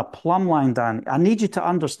putting a plumb line down. I need you to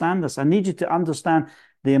understand this. I need you to understand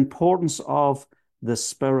the importance of the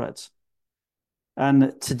Spirit.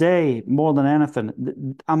 And today, more than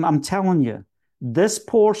anything, I'm telling you, this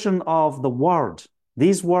portion of the word,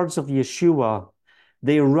 these words of Yeshua,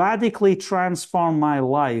 they radically transform my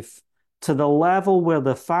life to the level where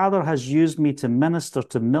the Father has used me to minister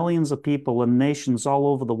to millions of people in nations all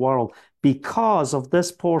over the world because of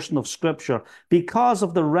this portion of Scripture, because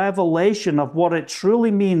of the revelation of what it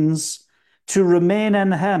truly means to remain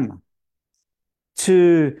in Him,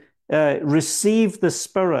 to receive the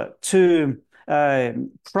Spirit, to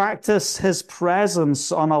practice His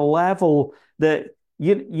presence on a level that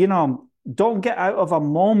you know, don't get out of a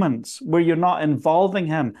moment where you're not involving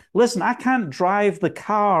him. Listen, I can't drive the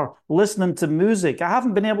car listening to music. I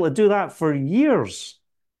haven't been able to do that for years.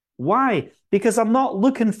 Why? Because I'm not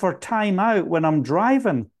looking for time out when I'm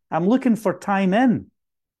driving. I'm looking for time in.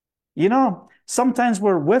 You know, sometimes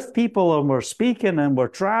we're with people and we're speaking and we're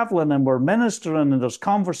traveling and we're ministering and there's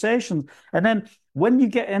conversations. And then when you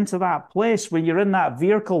get into that place where you're in that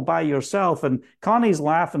vehicle by yourself, and Connie's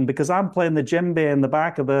laughing because I'm playing the djembe in the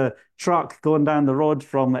back of the truck going down the road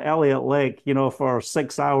from Elliott Lake, you know, for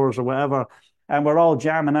 6 hours or whatever. And we're all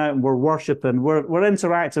jamming out and we're worshiping, we're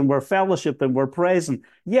interacting, we're fellowshipping, we're praising.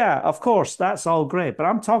 Yeah, of course, that's all great. But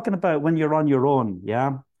I'm talking about when you're on your own,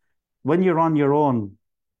 yeah? When you're on your own,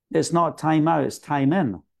 it's not time out, it's time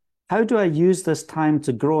in. How do I use this time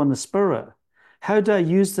to grow in the Spirit? How do I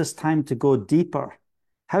use this time to go deeper?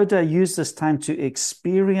 How do I use this time to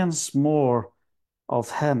experience more of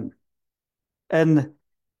Him? And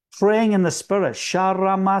praying in the Spirit,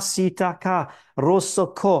 Sharamasitaka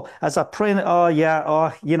Rosoko. As I pray,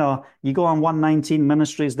 you know, you go on 119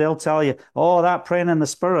 Ministries, they'll tell you, oh, that praying in the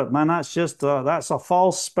Spirit, man, that's just, that's a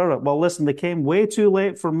false spirit. Well, listen, they came way too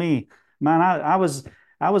late for me. Man, I was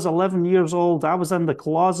 11 years old. I was in the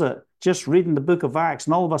closet just reading the book of Acts,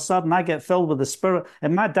 and all of a sudden I get filled with the Spirit.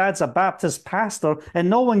 And my dad's a Baptist pastor, and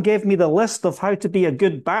no one gave me the list of how to be a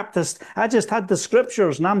good Baptist. I just had the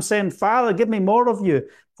scriptures, and I'm saying, Father, give me more of you.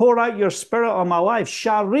 Pour out your Spirit on my life.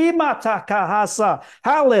 Sharima takahasa.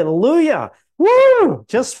 Hallelujah. Woo!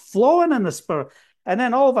 Just flowing in the Spirit. And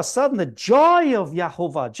then all of a sudden, the joy of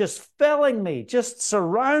Yahovah just filling me, just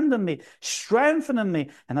surrounding me, strengthening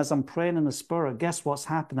me. And as I'm praying in the Spirit, guess what's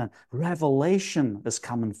happening? Revelation is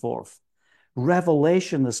coming forth.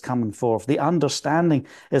 Revelation is coming forth. The understanding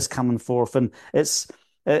is coming forth. And it's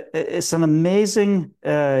an amazing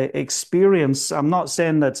experience. I'm not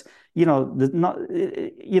saying that, you know,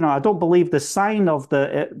 I don't believe the sign of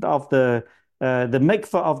the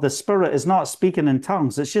mikvah of the Spirit is not speaking in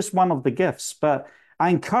tongues. It's just one of the gifts. But I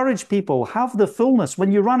encourage people, have the fullness.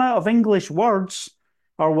 When you run out of English words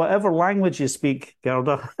or whatever language you speak,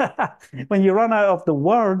 Gerda, when you run out of the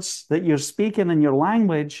words that you're speaking in your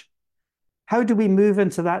language, how do we move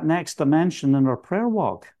into that next dimension in our prayer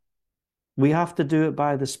walk? We have to do it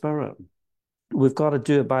by the Spirit. We've got to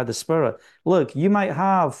do it by the Spirit. Look, you might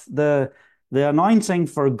have the anointing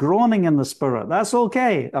for groaning in the Spirit. That's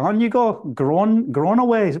okay. On you go. Groan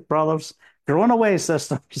away, brothers. Groan away,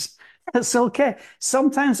 sisters. It's okay.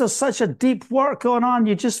 Sometimes there's such a deep work going on,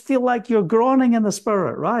 you just feel like you're groaning in the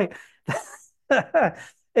Spirit, right?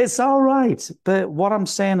 It's all right. But what I'm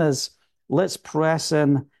saying is, let's press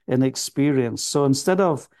in and experience. So instead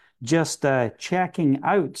of just checking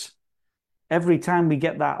out every time we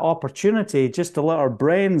get that opportunity just to let our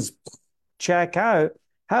brains check out,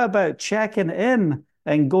 how about checking in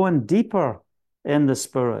and going deeper in the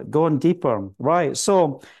Spirit, going deeper, right?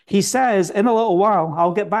 So he says, in a little while,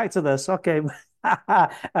 I'll get back to this. Okay.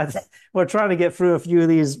 We're trying to get through a few of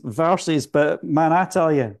these verses, but man, I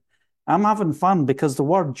tell you, I'm having fun because the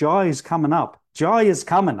word joy is coming up. Joy is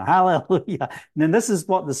coming. Hallelujah. And this is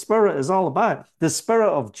what the Spirit is all about. The Spirit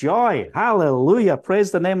of joy. Hallelujah. Praise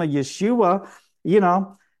the name of Yeshua. You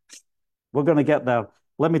know, we're going to get there.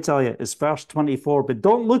 Let me tell you, it's verse 24, but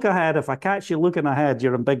don't look ahead. If I catch you looking ahead,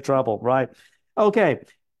 you're in big trouble, right? Okay,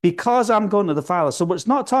 because I'm going to the Father. So it's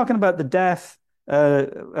not talking about the death,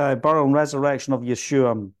 burial, and resurrection of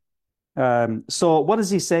Yeshua. So what does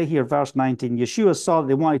he say here, verse 19? Yeshua saw that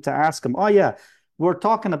they wanted to ask him. Oh, yeah, we're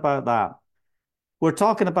talking about that. We're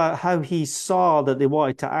talking about how he saw that they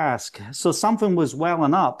wanted to ask. So something was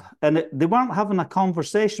welling up, and they weren't having a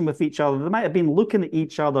conversation with each other. They might have been looking at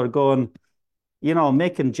each other going, you know,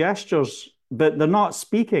 making gestures, but they're not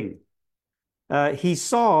speaking. He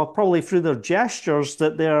saw probably through their gestures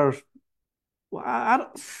that they're, I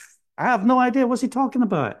have no idea. What's he talking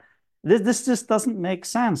about? This just doesn't make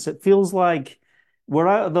sense. It feels like we're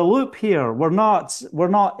out of the loop here. We're not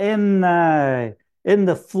in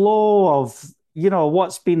the flow of, you know,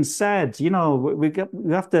 what's been said. You know, we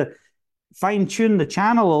have to fine tune the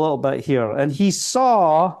channel a little bit here. And he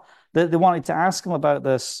saw that they wanted to ask him about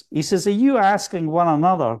this. He says, are you asking one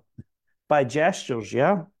another by gestures?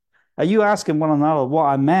 Yeah. Are you asking one another what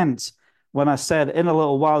I meant when I said, in a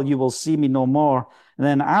little while you will see me no more, and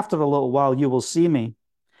then after a little while you will see me?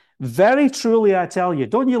 Very truly I tell you,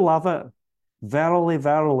 don't you love it? Verily,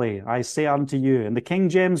 verily, I say unto you. In the King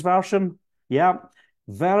James Version, yeah,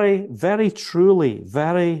 very, very truly,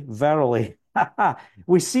 very verily.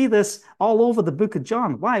 We see this all over the book of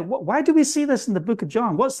John. Why do we see this in the book of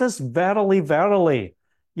John? What's this verily, verily?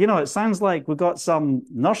 You know, it sounds like we've got some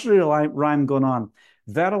nursery rhyme going on.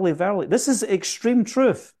 Verily, verily. This is extreme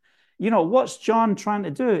truth. What's John trying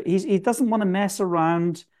to do? He doesn't want to mess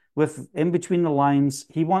around with in between the lines.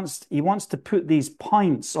 He wants to put these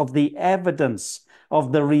points of the evidence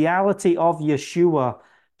of the reality of Yeshua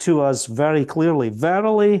to us very clearly.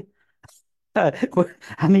 Verily,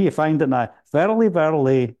 I need to find it now. Verily,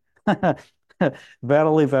 verily.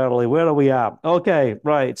 Verily, verily. Where are we at? Okay,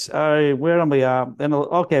 right. Where are we at?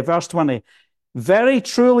 Okay, verse 20. Very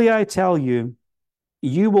truly I tell you,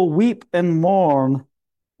 you will weep and mourn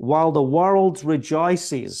while the world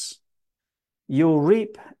rejoices. You'll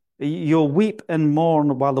weep and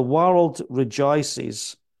mourn while the world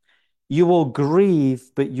rejoices. You will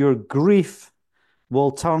grieve, but your grief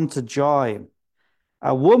will turn to joy.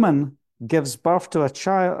 A woman gives birth to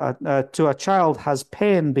a child has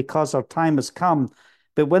pain because her time has come.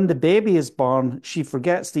 But when the baby is born, she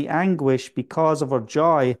forgets the anguish because of her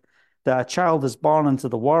joy that a child is born into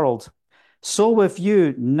the world. So with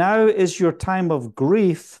you, now is your time of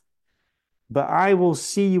grief, but I will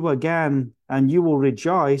see you again, and you will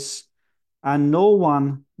rejoice, and no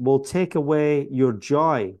one will take away your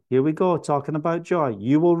joy. Here we go, talking about joy.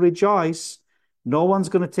 You will rejoice. No one's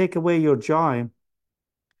going to take away your joy.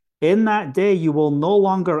 In that day, you will no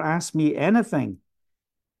longer ask me anything.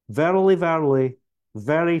 Verily, verily,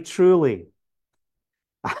 very truly,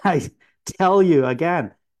 I tell you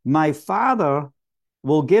again, my Father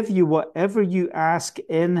will give you whatever you ask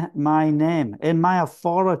in my name, in my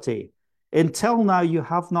authority. Until now, you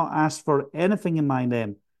have not asked for anything in my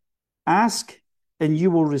name. Ask and you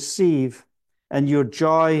will receive, and your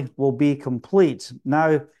joy will be complete.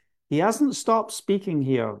 Now, he hasn't stopped speaking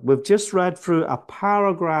here. We've just read through a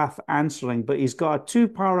paragraph answering, but he's got a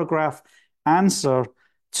 2-paragraph answer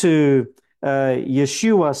to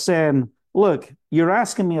Yeshua saying, look, you're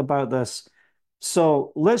asking me about this.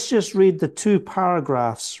 So let's just read the 2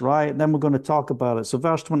 paragraphs, right? And then we're going to talk about it. So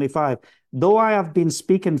verse 25, though I have been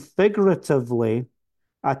speaking figuratively,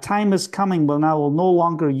 a time is coming when I will no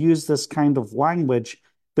longer use this kind of language,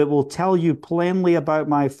 but will tell you plainly about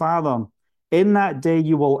my Father. In that day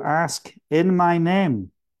you will ask in my name.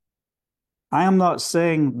 I am not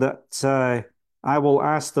saying that I will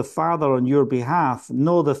ask the Father on your behalf.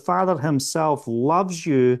 No, the Father himself loves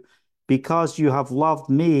you because you have loved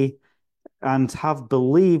me and have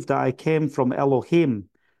believed that I came from Elohim.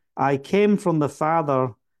 I came from the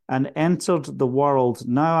Father and entered the world.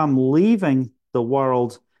 Now I'm leaving the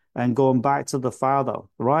world and going back to the Father,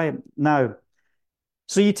 right? Now,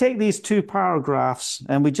 so you take these 2 paragraphs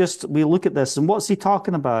and we look at this, and what's he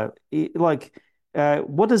talking about?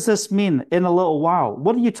 What does this mean in a little while?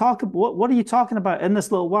 What are you talking about in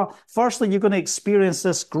this little while? Firstly, you're going to experience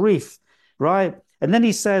this grief, right? And then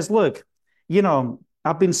he says, look,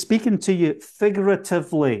 I've been speaking to you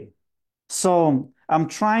figuratively. So I'm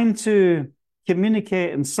trying to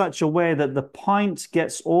communicate in such a way that the point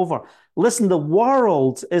gets over. Listen, the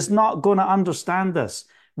world is not going to understand this.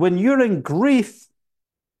 When you're in grief,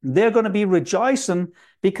 they're going to be rejoicing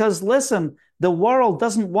because, listen, the world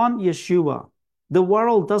doesn't want Yeshua. The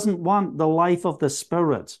world doesn't want the life of the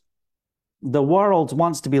Spirit. The world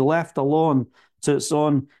wants to be left alone to its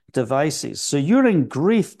own devices. So you're in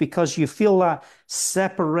grief because you feel that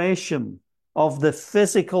separation of the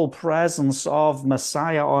physical presence of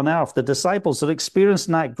Messiah on earth. The disciples are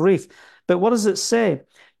experiencing that grief. But what does it say?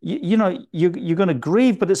 You're going to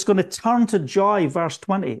grieve, but it's going to turn to joy, verse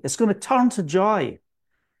 20. It's going to turn to joy.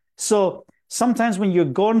 So sometimes when you're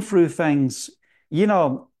going through things, and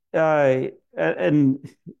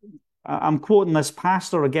I'm quoting this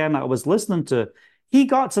pastor again that I was listening to, he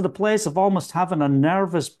got to the place of almost having a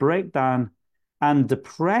nervous breakdown and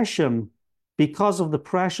depression because of the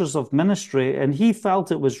pressures of ministry. And he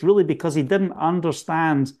felt it was really because he didn't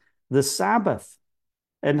understand the Sabbath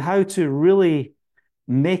and how to really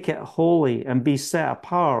make it holy and be set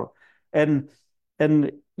apart. And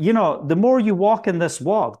the more you walk in this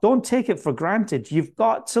walk, don't take it for granted. You've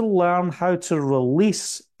got to learn how to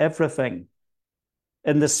release everything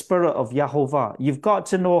in the spirit of Yahovah. You've got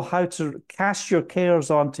to know how to cast your cares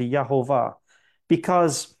onto Yahovah.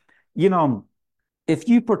 Because, if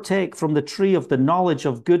you partake from the tree of the knowledge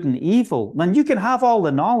of good and evil, then you can have all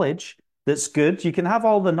the knowledge that's good. You can have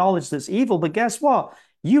all the knowledge that's evil. But guess what?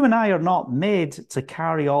 You and I are not made to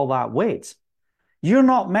carry all that weight. You're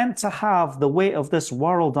not meant to have the weight of this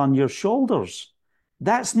world on your shoulders.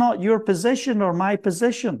 That's not your position or my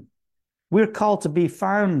position. We're called to be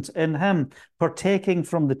found in him, partaking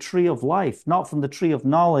from the tree of life, not from the tree of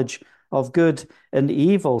knowledge of good and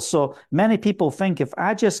evil. So many people think if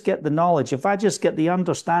I just get the knowledge, if I just get the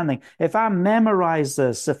understanding, if I memorize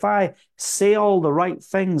this, if I say all the right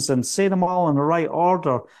things and say them all in the right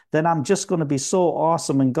order, then I'm just going to be so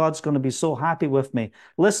awesome and God's going to be so happy with me.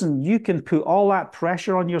 Listen, you can put all that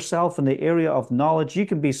pressure on yourself in the area of knowledge. You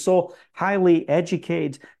can be so highly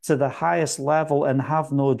educated to the highest level and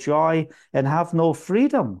have no joy and have no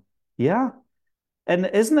freedom. Yeah. And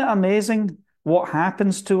isn't it amazing what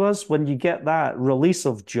happens to us when you get that release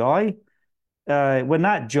of joy? When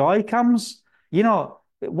that joy comes,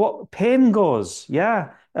 what pain goes.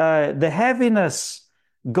 Yeah. The heaviness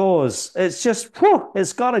goes. It's just, whew,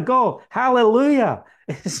 it's got to go. Hallelujah.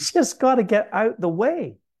 It's just got to get out the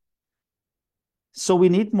way. So we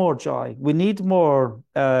need more joy. We need more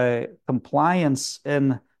compliance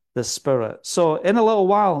in the Spirit. So in a little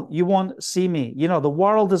while, you won't see me. The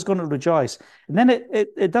world is going to rejoice. And then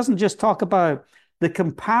it doesn't just talk about the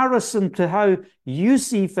comparison to how you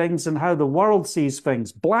see things and how the world sees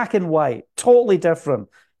things, black and white, totally different.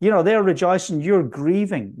 They're rejoicing, you're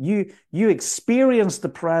grieving. You experience the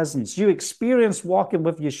presence. You experience walking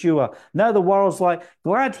with Yeshua. Now the world's like,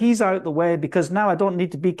 glad he's out the way because now I don't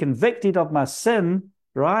need to be convicted of my sin,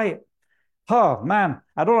 right? Oh, man,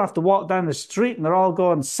 I don't have to walk down the street and they're all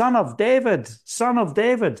going, Son of David, Son of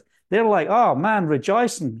David. They're like, oh, man,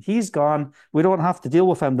 rejoicing. He's gone. We don't have to deal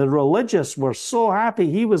with him. The religious were so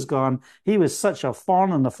happy he was gone. He was such a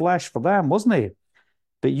thorn in the flesh for them, wasn't he?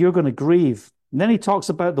 But you're going to grieve. And then he talks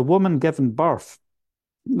about the woman giving birth.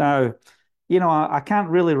 Now, I can't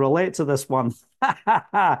really relate to this one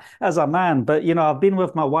as a man, but, I've been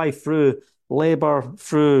with my wife through labor,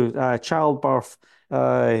 through childbirth,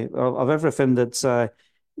 of everything that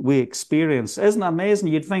we experience. Isn't it amazing?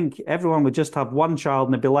 You'd think everyone would just have one child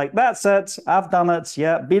and they'd be like, that's it, I've done it.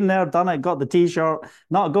 Yeah, been there, done it, got the t-shirt,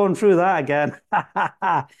 not going through that again.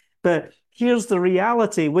 But here's the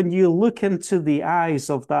reality. When you look into the eyes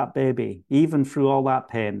of that baby, even through all that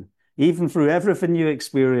pain, even through everything you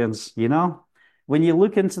experience, when you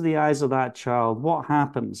look into the eyes of that child, what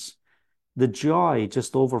happens? The joy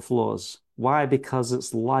just overflows. Why? Because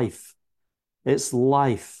it's life. It's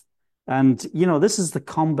life. And, this is the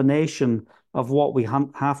combination of what we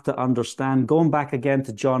have to understand. Going back again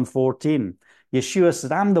to John 14, Yeshua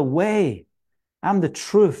said, I'm the way, I'm the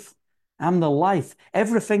truth, I'm the life.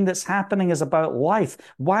 Everything that's happening is about life.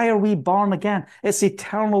 Why are we born again? It's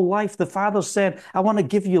eternal life. The Father said, I want to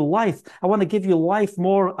give you life. I want to give you life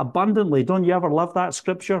more abundantly. Don't you ever love that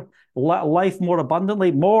scripture? Life more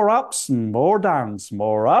abundantly, more ups and more downs,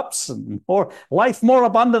 more ups and more life more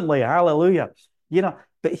abundantly. Hallelujah.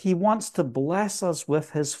 But he wants to bless us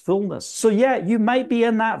with his fullness. So yeah, you might be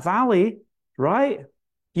in that valley, right?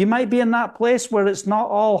 You might be in that place where it's not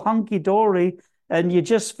all hunky-dory and you're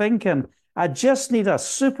just thinking, I just need a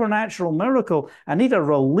supernatural miracle. I need a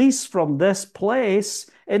release from this place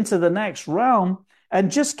into the next realm.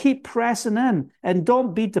 And just keep pressing in and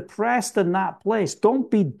don't be depressed in that place.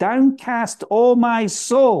 Don't be downcast, oh my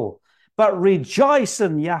soul, but rejoice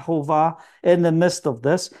in Yahovah in the midst of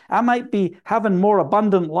this. I might be having more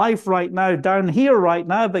abundant life right now, down here right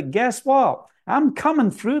now, but guess what? I'm coming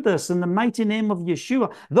through this in the mighty name of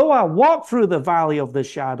Yeshua. Though I walk through the valley of the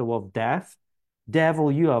shadow of death, devil,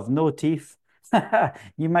 you have no teeth.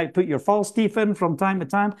 You might put your false teeth in from time to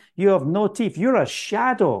time. You have no teeth. You're a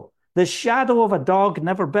shadow. The shadow of a dog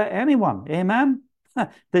never bit anyone. Amen?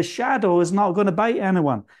 The shadow is not going to bite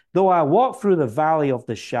anyone. Though I walk through the valley of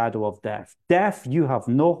the shadow of death, death, you have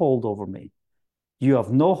no hold over me. You have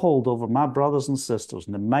no hold over my brothers and sisters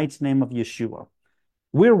in the mighty name of Yeshua.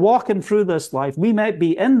 We're walking through this life. We might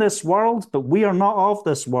be in this world, but we are not of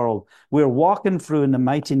this world. We're walking through in the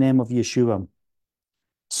mighty name of Yeshua.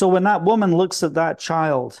 So when that woman looks at that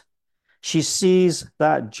child, she sees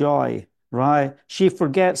that joy. Right? She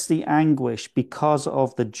forgets the anguish because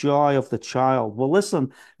of the joy of the child. Well,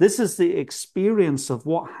 listen, this is the experience of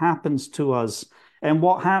what happens to us and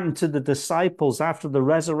what happened to the disciples after the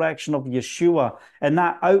resurrection of Yeshua and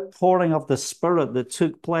that outpouring of the Spirit that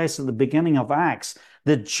took place at the beginning of Acts.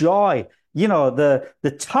 The joy,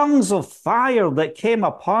 the tongues of fire that came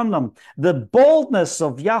upon them, the boldness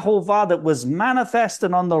of Yahovah that was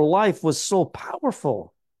manifesting on their life was so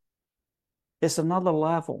powerful. It's another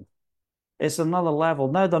level. It's another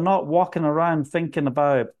level. Now they're not walking around thinking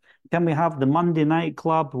about, can we have the Monday night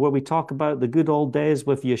club where we talk about the good old days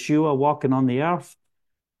with Yeshua walking on the earth?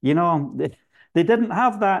 They didn't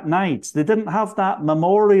have that night. They didn't have that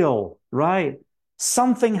memorial, right?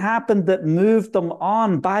 Something happened that moved them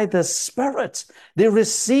on by the Spirit. They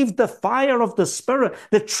received the fire of the Spirit,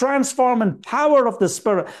 the transforming power of the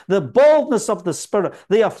Spirit, the boldness of the Spirit,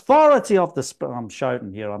 the authority of the Spirit. I'm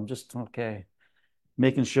shouting here. I'm just, okay,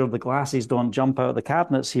 making sure the glasses don't jump out of the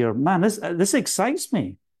cabinets here. Man, this excites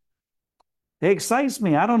me. It excites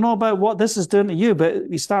me. I don't know about what this is doing to you, but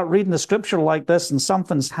you start reading the scripture like this and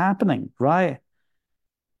something's happening, right?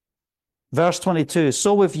 Verse 22,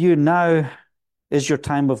 so with you now is your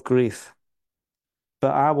time of grief,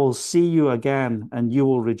 but I will see you again and you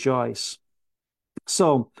will rejoice.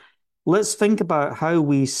 So let's think about how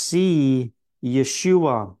we see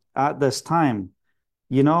Yeshua at this time,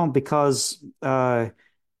 because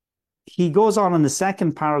he goes on in the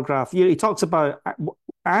second paragraph. He talks about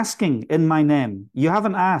asking in my name. You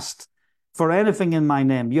haven't asked for anything in my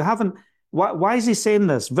name. You haven't. Why is he saying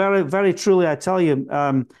this? Very, very truly, I tell you,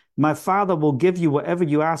 my Father will give you whatever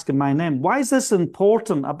you ask in my name. Why is this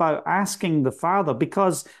important about asking the Father?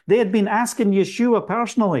 Because they had been asking Yeshua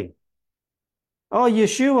personally. Oh,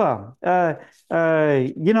 Yeshua,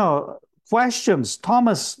 questions.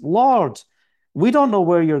 Thomas, Lord, we don't know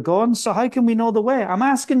where you're going, so how can we know the way? I'm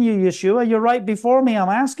asking you, Yeshua. You're right before me. I'm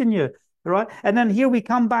asking you. Right? And then here we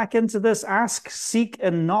come back into this ask, seek,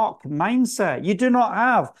 and knock mindset. You do not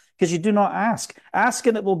have because you do not ask. Ask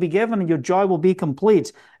and it will be given and your joy will be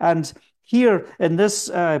complete. And here in this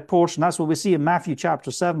portion, that's what we see in Matthew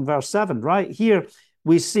chapter 7, verse 7, right? Here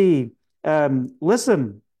we see,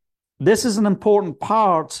 listen, this is an important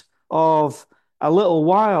part of a little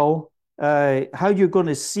while, how you're going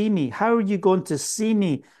to see me. How are you going to see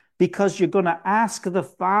me? Because you're going to ask the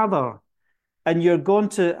Father and you're going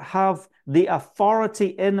to have the authority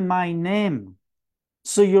in my name.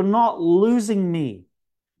 So you're not losing me.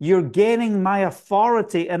 You're gaining my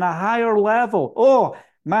authority in a higher level. Oh,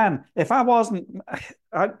 man, if I wasn't,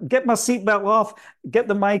 get my seatbelt off, get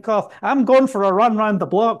the mic off. I'm going for a run around the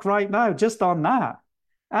block right now just on that.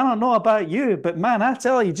 I don't know about you, but man, I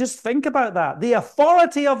tell you, just think about that. The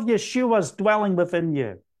authority of Yeshua is dwelling within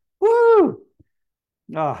you. Woo!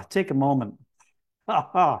 Oh, take a moment.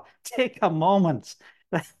 Take a moment.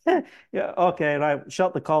 Yeah, okay, right.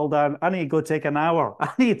 Shut the call down. I need to go take an hour.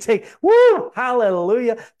 I need to take, woo,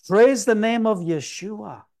 hallelujah. Praise the name of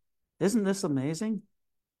Yeshua. Isn't this amazing?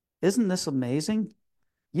 Isn't this amazing?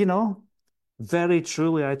 Very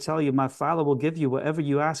truly, I tell you, my Father will give you whatever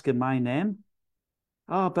you ask in my name.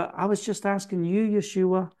 Oh, but I was just asking you,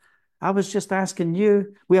 Yeshua. I was just asking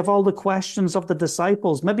you. We have all the questions of the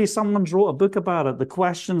disciples. Maybe someone's wrote a book about it, the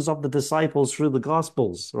questions of the disciples through the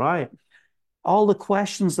Gospels, right? All the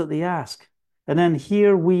questions that they ask. And then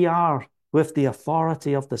here we are with the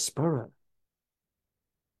authority of the Spirit.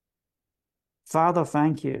 Father,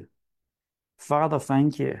 thank you. Father,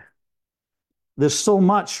 thank you. There's so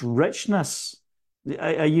much richness.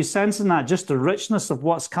 Are you sensing that? Just the richness of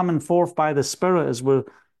what's coming forth by the Spirit as we're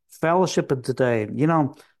fellowshipping today.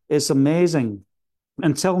 It's amazing.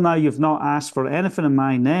 Until now, you've not asked for anything in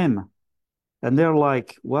my name. And they're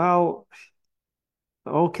like, well,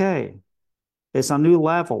 okay. It's a new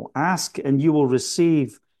level. Ask and you will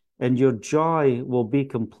receive, and your joy will be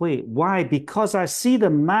complete. Why? Because I see the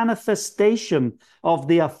manifestation of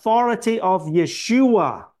the authority of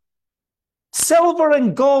Yeshua. Silver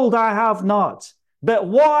and gold I have not, but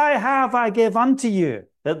what I have I give unto you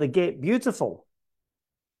at the gate beautiful.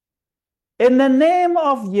 In the name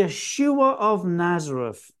of Yeshua of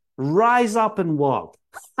Nazareth, rise up and walk.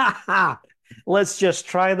 Let's just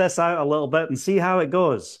try this out a little bit and see how it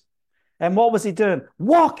goes. And what was he doing?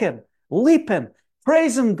 Walking, leaping,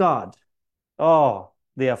 praising God. Oh,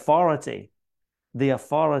 the authority. The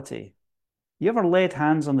authority. You ever laid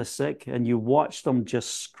hands on the sick and you watch them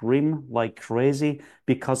just scream like crazy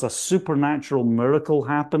because a supernatural miracle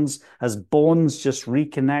happens as bones just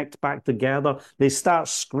reconnect back together? They start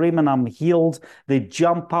screaming, I'm healed. They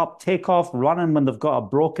jump up, take off running when they've got a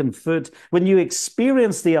broken foot. When you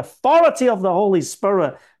experience the authority of the Holy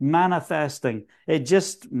Spirit manifesting, it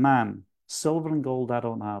just, man, silver and gold I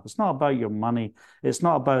don't have. It's not about your money. It's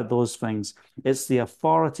not about those things. It's the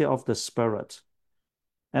authority of the Spirit.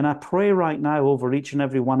 And I pray right now over each and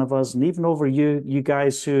every one of us, and even over you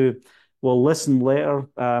guys who will listen later.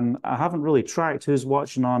 I haven't really tracked who's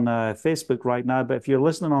watching on Facebook right now, but if you're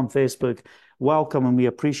listening on Facebook, welcome, and we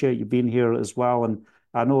appreciate you being here as well. And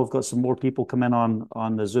I know we've got some more people coming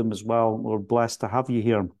on the Zoom as well. We're blessed to have you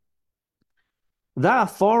here. That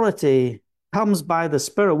authority comes by the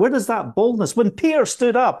Spirit. Where does that boldness? When Peter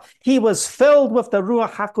stood up, he was filled with the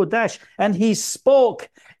Ruach HaKodesh and he spoke.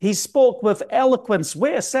 He spoke with eloquence.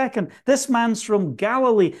 Wait a second. This man's from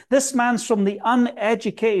Galilee. This man's from the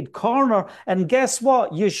uneducated corner. And guess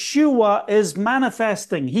what? Yeshua is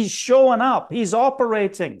manifesting. He's showing up. He's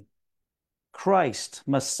operating. Christ,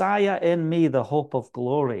 Messiah in me, the hope of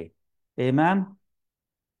glory. Amen.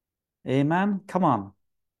 Amen. Come on.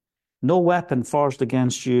 No weapon forged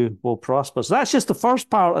against you will prosper. So that's just the first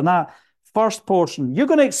part in that first portion. You're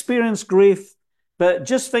going to experience grief, but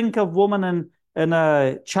just think of women in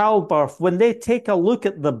a childbirth. When they take a look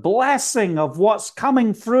at the blessing of what's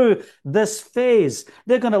coming through this phase,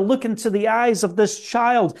 they're going to look into the eyes of this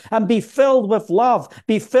child and be filled with love,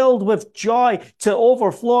 be filled with joy to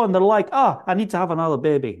overflow. And they're like, oh, I need to have another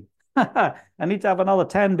baby. I need to have another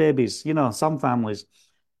 10 babies, some families.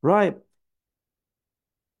 Right.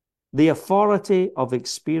 The authority of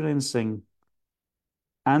experiencing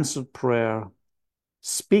answered prayer,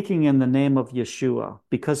 speaking in the name of Yeshua,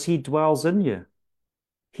 because he dwells in you.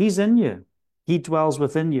 He's in you. He dwells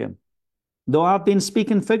within you. Though I've been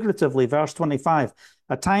speaking figuratively, verse 25,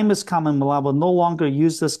 a time is coming when I will no longer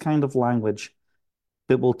use this kind of language,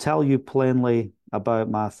 but will tell you plainly about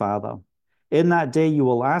my Father. In that day you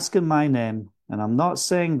will ask in my name, and I'm not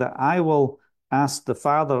saying that I will ask the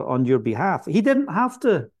Father on your behalf. He didn't have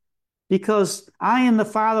to. Because I and the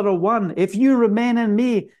Father are one. If you remain in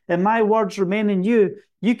me and my words remain in you,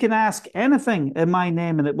 you can ask anything in my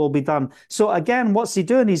name and it will be done. So again, what's he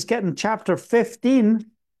doing? He's getting chapter 15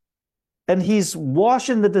 and he's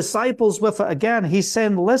washing the disciples with it again. He's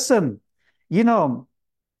saying, listen, I'm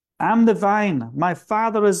the vine. My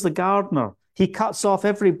Father is the gardener. He cuts off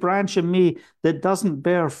every branch in me that doesn't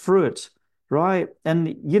bear fruit, right?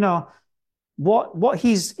 And, what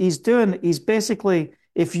he's doing, he's basically...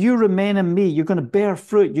 If you remain in me, you're going to bear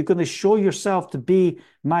fruit. You're going to show yourself to be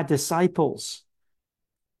my disciples.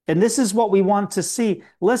 And this is what we want to see.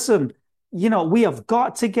 Listen, we have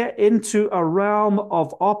got to get into a realm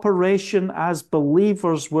of operation as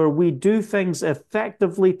believers where we do things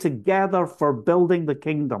effectively together for building the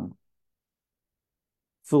kingdom.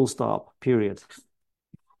 Full stop, period.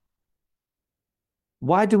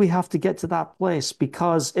 Why do we have to get to that place?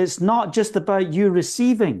 Because it's not just about you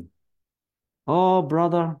receiving. Oh,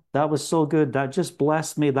 brother, that was so good. That just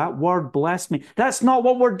blessed me. That word blessed me. That's not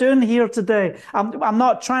what we're doing here today. I'm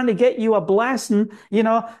not trying to get you a blessing. You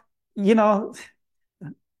go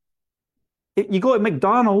to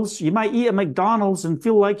McDonald's, you might eat at McDonald's and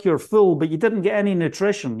feel like you're full, but you didn't get any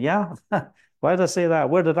nutrition. Yeah. Why did I say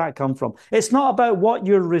that? Where did that come from? It's not about what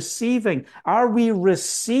you're receiving. Are we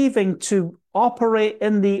receiving to operate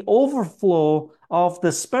in the overflow of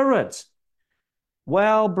the Spirit?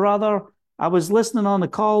 Well, brother, I was listening on the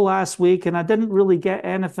call last week and I didn't really get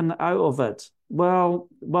anything out of it. Well,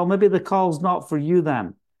 maybe the call's not for you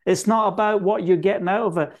then. It's not about what you're getting out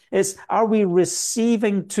of it. It's, are we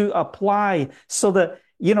receiving to apply so that,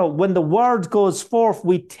 when the word goes forth,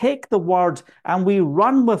 we take the word and we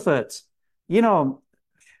run with it.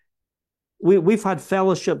 We've had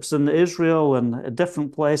fellowships in Israel and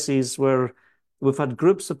different places where we've had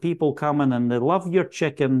groups of people coming and they love your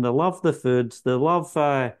chicken, they love the food, they love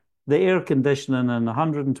the air conditioning and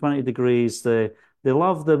 120 degrees. They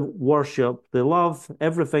love the worship. They love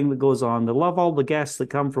everything that goes on. They love all the guests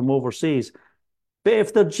that come from overseas. But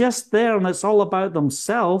if they're just there and it's all about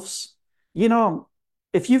themselves,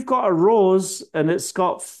 if you've got a rose and it's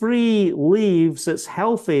got 3 leaves, it's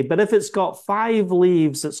healthy. But if it's got 5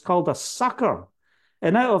 leaves, it's called a sucker.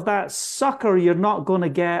 And out of that sucker, you're not going to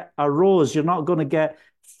get a rose. You're not going to get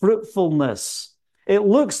fruitfulness. It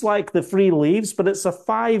looks like the 3 leaves, but it's a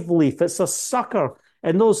 5 leaf. It's a sucker.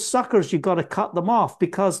 And those suckers, you've got to cut them off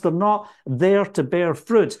because they're not there to bear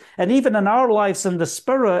fruit. And even in our lives in the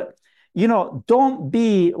Spirit, don't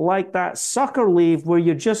be like that sucker leaf where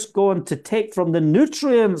you're just going to take from the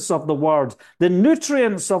nutrients of the word, the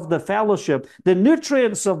nutrients of the fellowship, the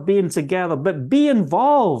nutrients of being together, but be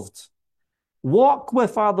involved. Walk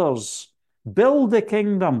with others. Build the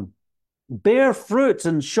kingdom. Bear fruit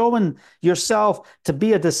and showing yourself to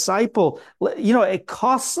be a disciple. It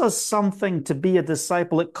costs us something to be a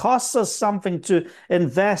disciple. It costs us something to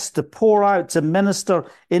invest, to pour out, to minister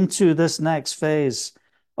into this next phase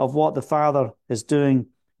of what the Father is doing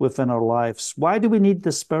within our lives. Why do we need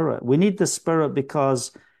the Spirit? We need the Spirit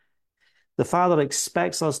because the Father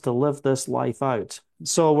expects us to live this life out.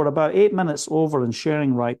 So we're about 8 minutes over in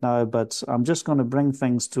sharing right now, but I'm just going to bring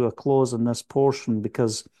things to a close in this portion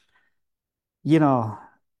because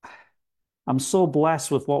I'm so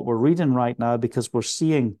blessed with what we're reading right now because we're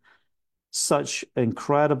seeing such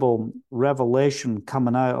incredible revelation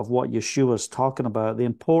coming out of what Yeshua's talking about, the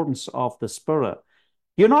importance of the Spirit.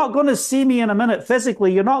 You're not going to see me in a minute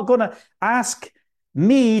physically. You're not going to ask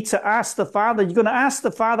me to ask the Father. You're going to ask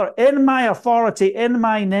the Father in my authority, in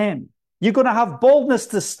my name. You're going to have boldness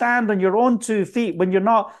to stand on your own 2 feet when you're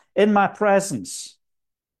not in my presence.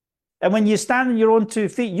 And when you stand on your own 2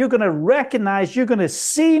 feet, you're going to recognize, you're going to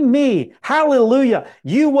see me. Hallelujah.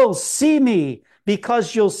 You will see me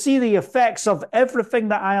because you'll see the effects of everything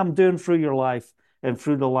that I am doing through your life and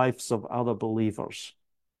through the lives of other believers.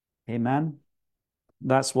 Amen.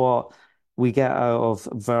 That's what we get out of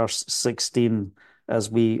verse 16 as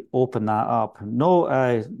we open that up.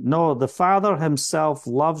 No, the Father himself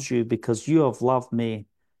loves you because you have loved me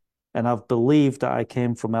and have believed that I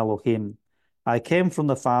came from Elohim. I came from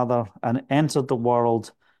the Father and entered the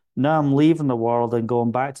world. Now I'm leaving the world and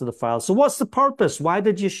going back to the Father. So what's the purpose? Why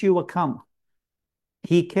did Yeshua come?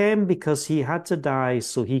 He came because he had to die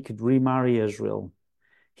so he could remarry Israel.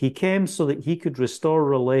 He came so that he could restore a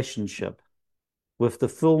relationship with the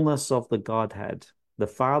fullness of the Godhead, the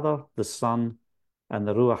Father, the Son, and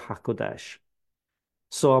the Ruach HaKodesh.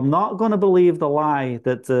 So I'm not going to believe the lie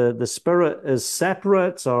that the Spirit is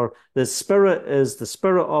separate or the Spirit is the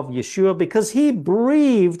Spirit of Yeshua, because he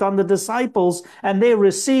breathed on the disciples and they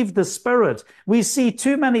received the Spirit. We see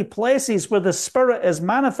too many places where the Spirit is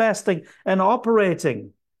manifesting and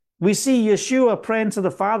operating. We see Yeshua praying to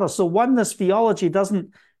the Father. So oneness theology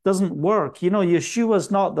doesn't work. You know,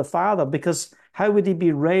 Yeshua's not the Father, because how would he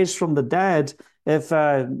be raised from the dead if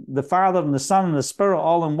the Father and the Son and the Spirit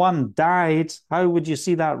all in one died? How would you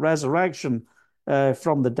see that resurrection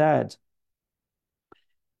from the dead?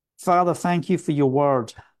 Father, thank you for your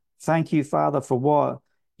word. Thank you, Father, for what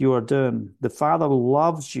you are doing. The Father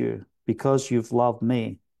loves you because you've loved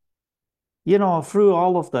me. You know, through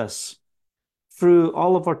all of this, through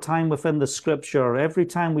all of our time within the scripture, every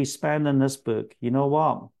time we spend in this book, you know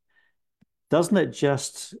what? Doesn't it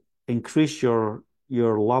just increase your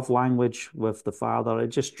love language with the Father? It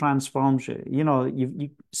just transforms you. You know,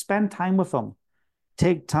 you spend time with him.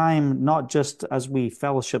 Take time, not just as we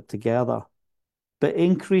fellowship together, but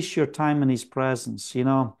increase your time in his presence. You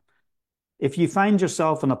know, if you find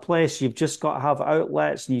yourself in a place you've just got to have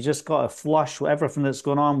outlets and you just got to flush everything that's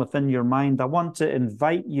going on within your mind, I want to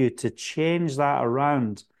invite you to change that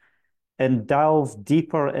around and delve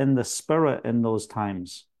deeper in the Spirit in those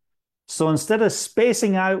times. So instead of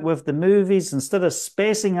spacing out with the movies, instead of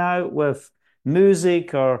spacing out with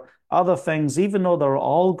music or other things, even though they're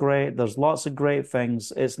all great, there's lots of great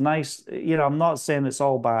things. It's nice. You know, I'm not saying it's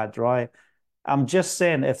all bad, right? I'm just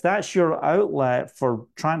saying if that's your outlet for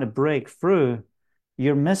trying to break through,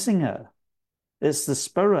 you're missing it. It's the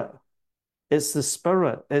Spirit. It's the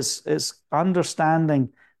Spirit. It's understanding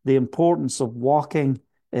the importance of walking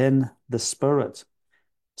in the Spirit.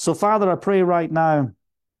 So, Father, I pray right now.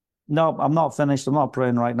 No, I'm not finished. I'm not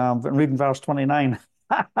praying right now. I'm reading verse 29.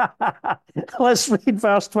 Let's read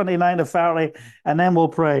verse 29 of 30, and then we'll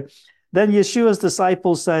pray. Then Yeshua's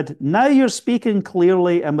disciples said, now you're speaking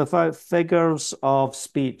clearly and without figures of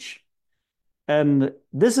speech. And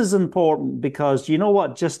this is important because you know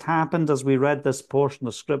what just happened as we read this portion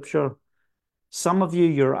of scripture? Some of you,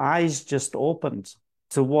 your eyes just opened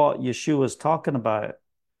to what Yeshua is talking about.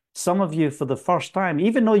 Some of you, for the first time,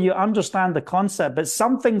 even though you understand the concept, but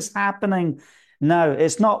something's happening now.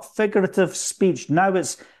 It's not figurative speech. Now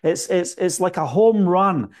it's like a home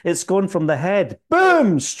run. It's going from the head,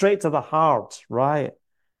 boom, straight to the heart, right?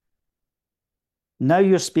 Now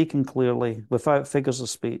you're speaking clearly without figures of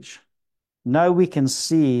speech. Now we can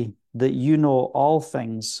see that you know all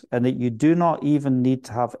things and that you do not even need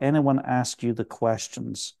to have anyone ask you the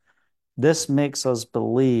questions. This makes us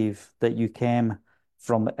believe that you came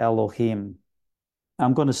from Elohim.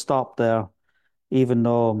 I'm going to stop there, even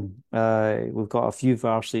though we've got a few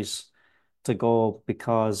verses to go,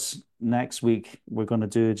 because next week we're going to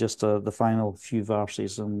do just the final few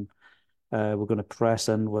verses, and we're going to press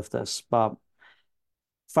in with this. But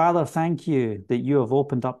Father, thank you that you have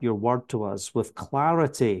opened up your word to us with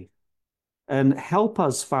clarity. And help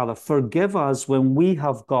us, Father, forgive us when we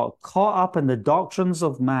have got caught up in the doctrines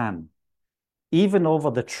of man, even over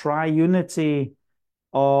the triunity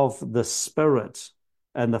of the Spirit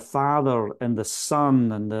and the Father and the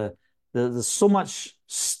Son, and there's so much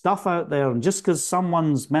stuff out there. And just because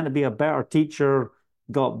someone's meant to be a better teacher,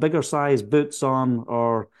 got bigger size boots on,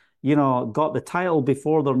 or you know, got the title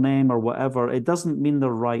before their name or whatever, it doesn't mean they're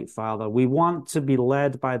right, Father. We want to be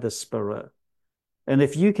led by the Spirit. And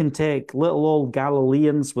if you can take little old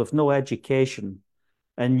Galileans with no education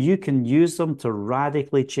and you can use them to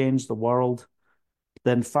radically change the world,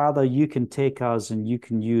 then Father, you can take us and you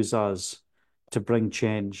can use us to bring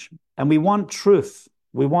change. And we want truth.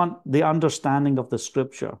 We want the understanding of the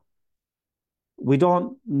scripture. We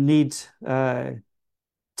don't need to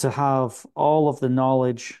have all of the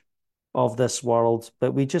knowledge of this world,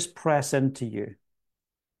 but we just press into you.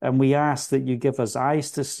 And we ask that you give us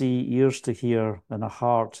eyes to see, ears to hear, and a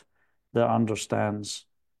heart that understands.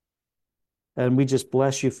 And we just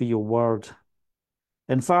bless you for your word.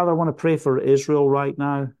 And Father, I want to pray for Israel right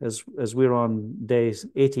now as we're on day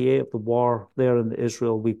 88 of the war there in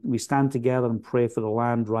Israel. We stand together and pray for the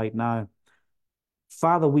land right now.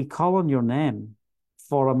 Father, we call on your name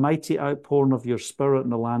for a mighty outpouring of your spirit in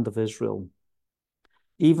the land of Israel.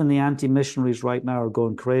 Even the anti-missionaries right now are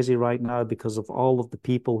going crazy right now because of all of the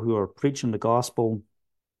people who are preaching the gospel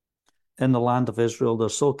in the land of Israel. They're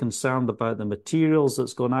so concerned about the materials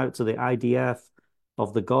that's going out to the IDF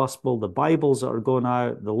of the gospel, the Bibles that are going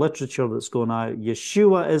out, the literature that's going out.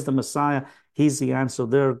 Yeshua is the Messiah. He's the answer.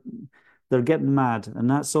 They're getting mad, and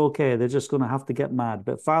that's okay. They're just going to have to get mad.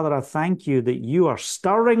 But Father, I thank you that you are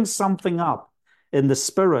stirring something up in the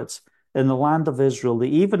spirit in the land of Israel, that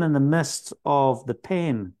even in the midst of the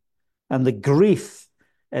pain and the grief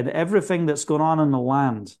and everything that's going on in the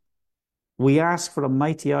land, we ask for a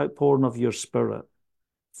mighty outpouring of your spirit.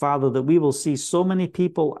 Father, that we will see so many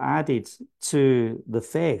people added to the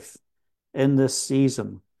faith in this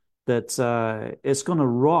season that it's going to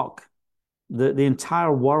rock the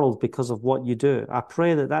entire world because of what you do. I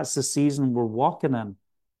pray that that's the season we're walking in.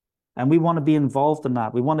 And we want to be involved in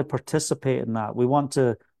that. We want to participate in that. We want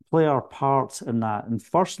to play our part in that. And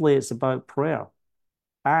firstly, it's about prayer.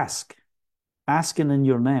 Asking in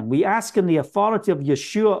your name. We ask in the authority of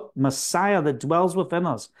Yeshua, Messiah that dwells within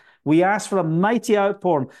us. We ask for a mighty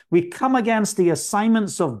outpouring. We come against the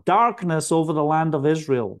assignments of darkness over the land of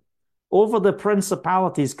Israel, over the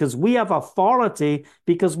principalities, because we have authority,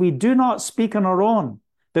 because we do not speak on our own,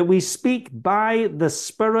 but we speak by the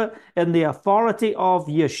Spirit and the authority of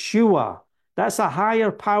Yeshua. That's a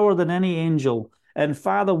higher power than any angel. And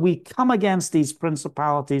Father, we come against these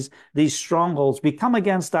principalities, these strongholds. We come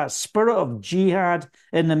against that spirit of jihad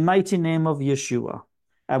in the mighty name of Yeshua.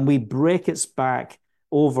 And we break its back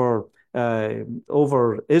over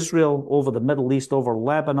Israel, over the Middle East, over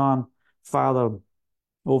Lebanon, Father,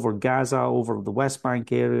 over Gaza, over the West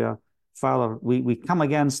Bank area. Father, we come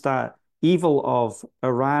against that evil of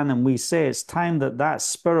Iran, and we say it's time that that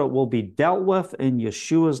spirit will be dealt with in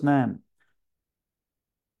Yeshua's name.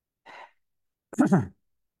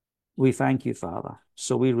 We thank you, Father.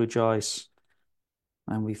 So we rejoice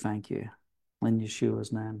and we thank you in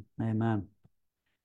Yeshua's name. Amen.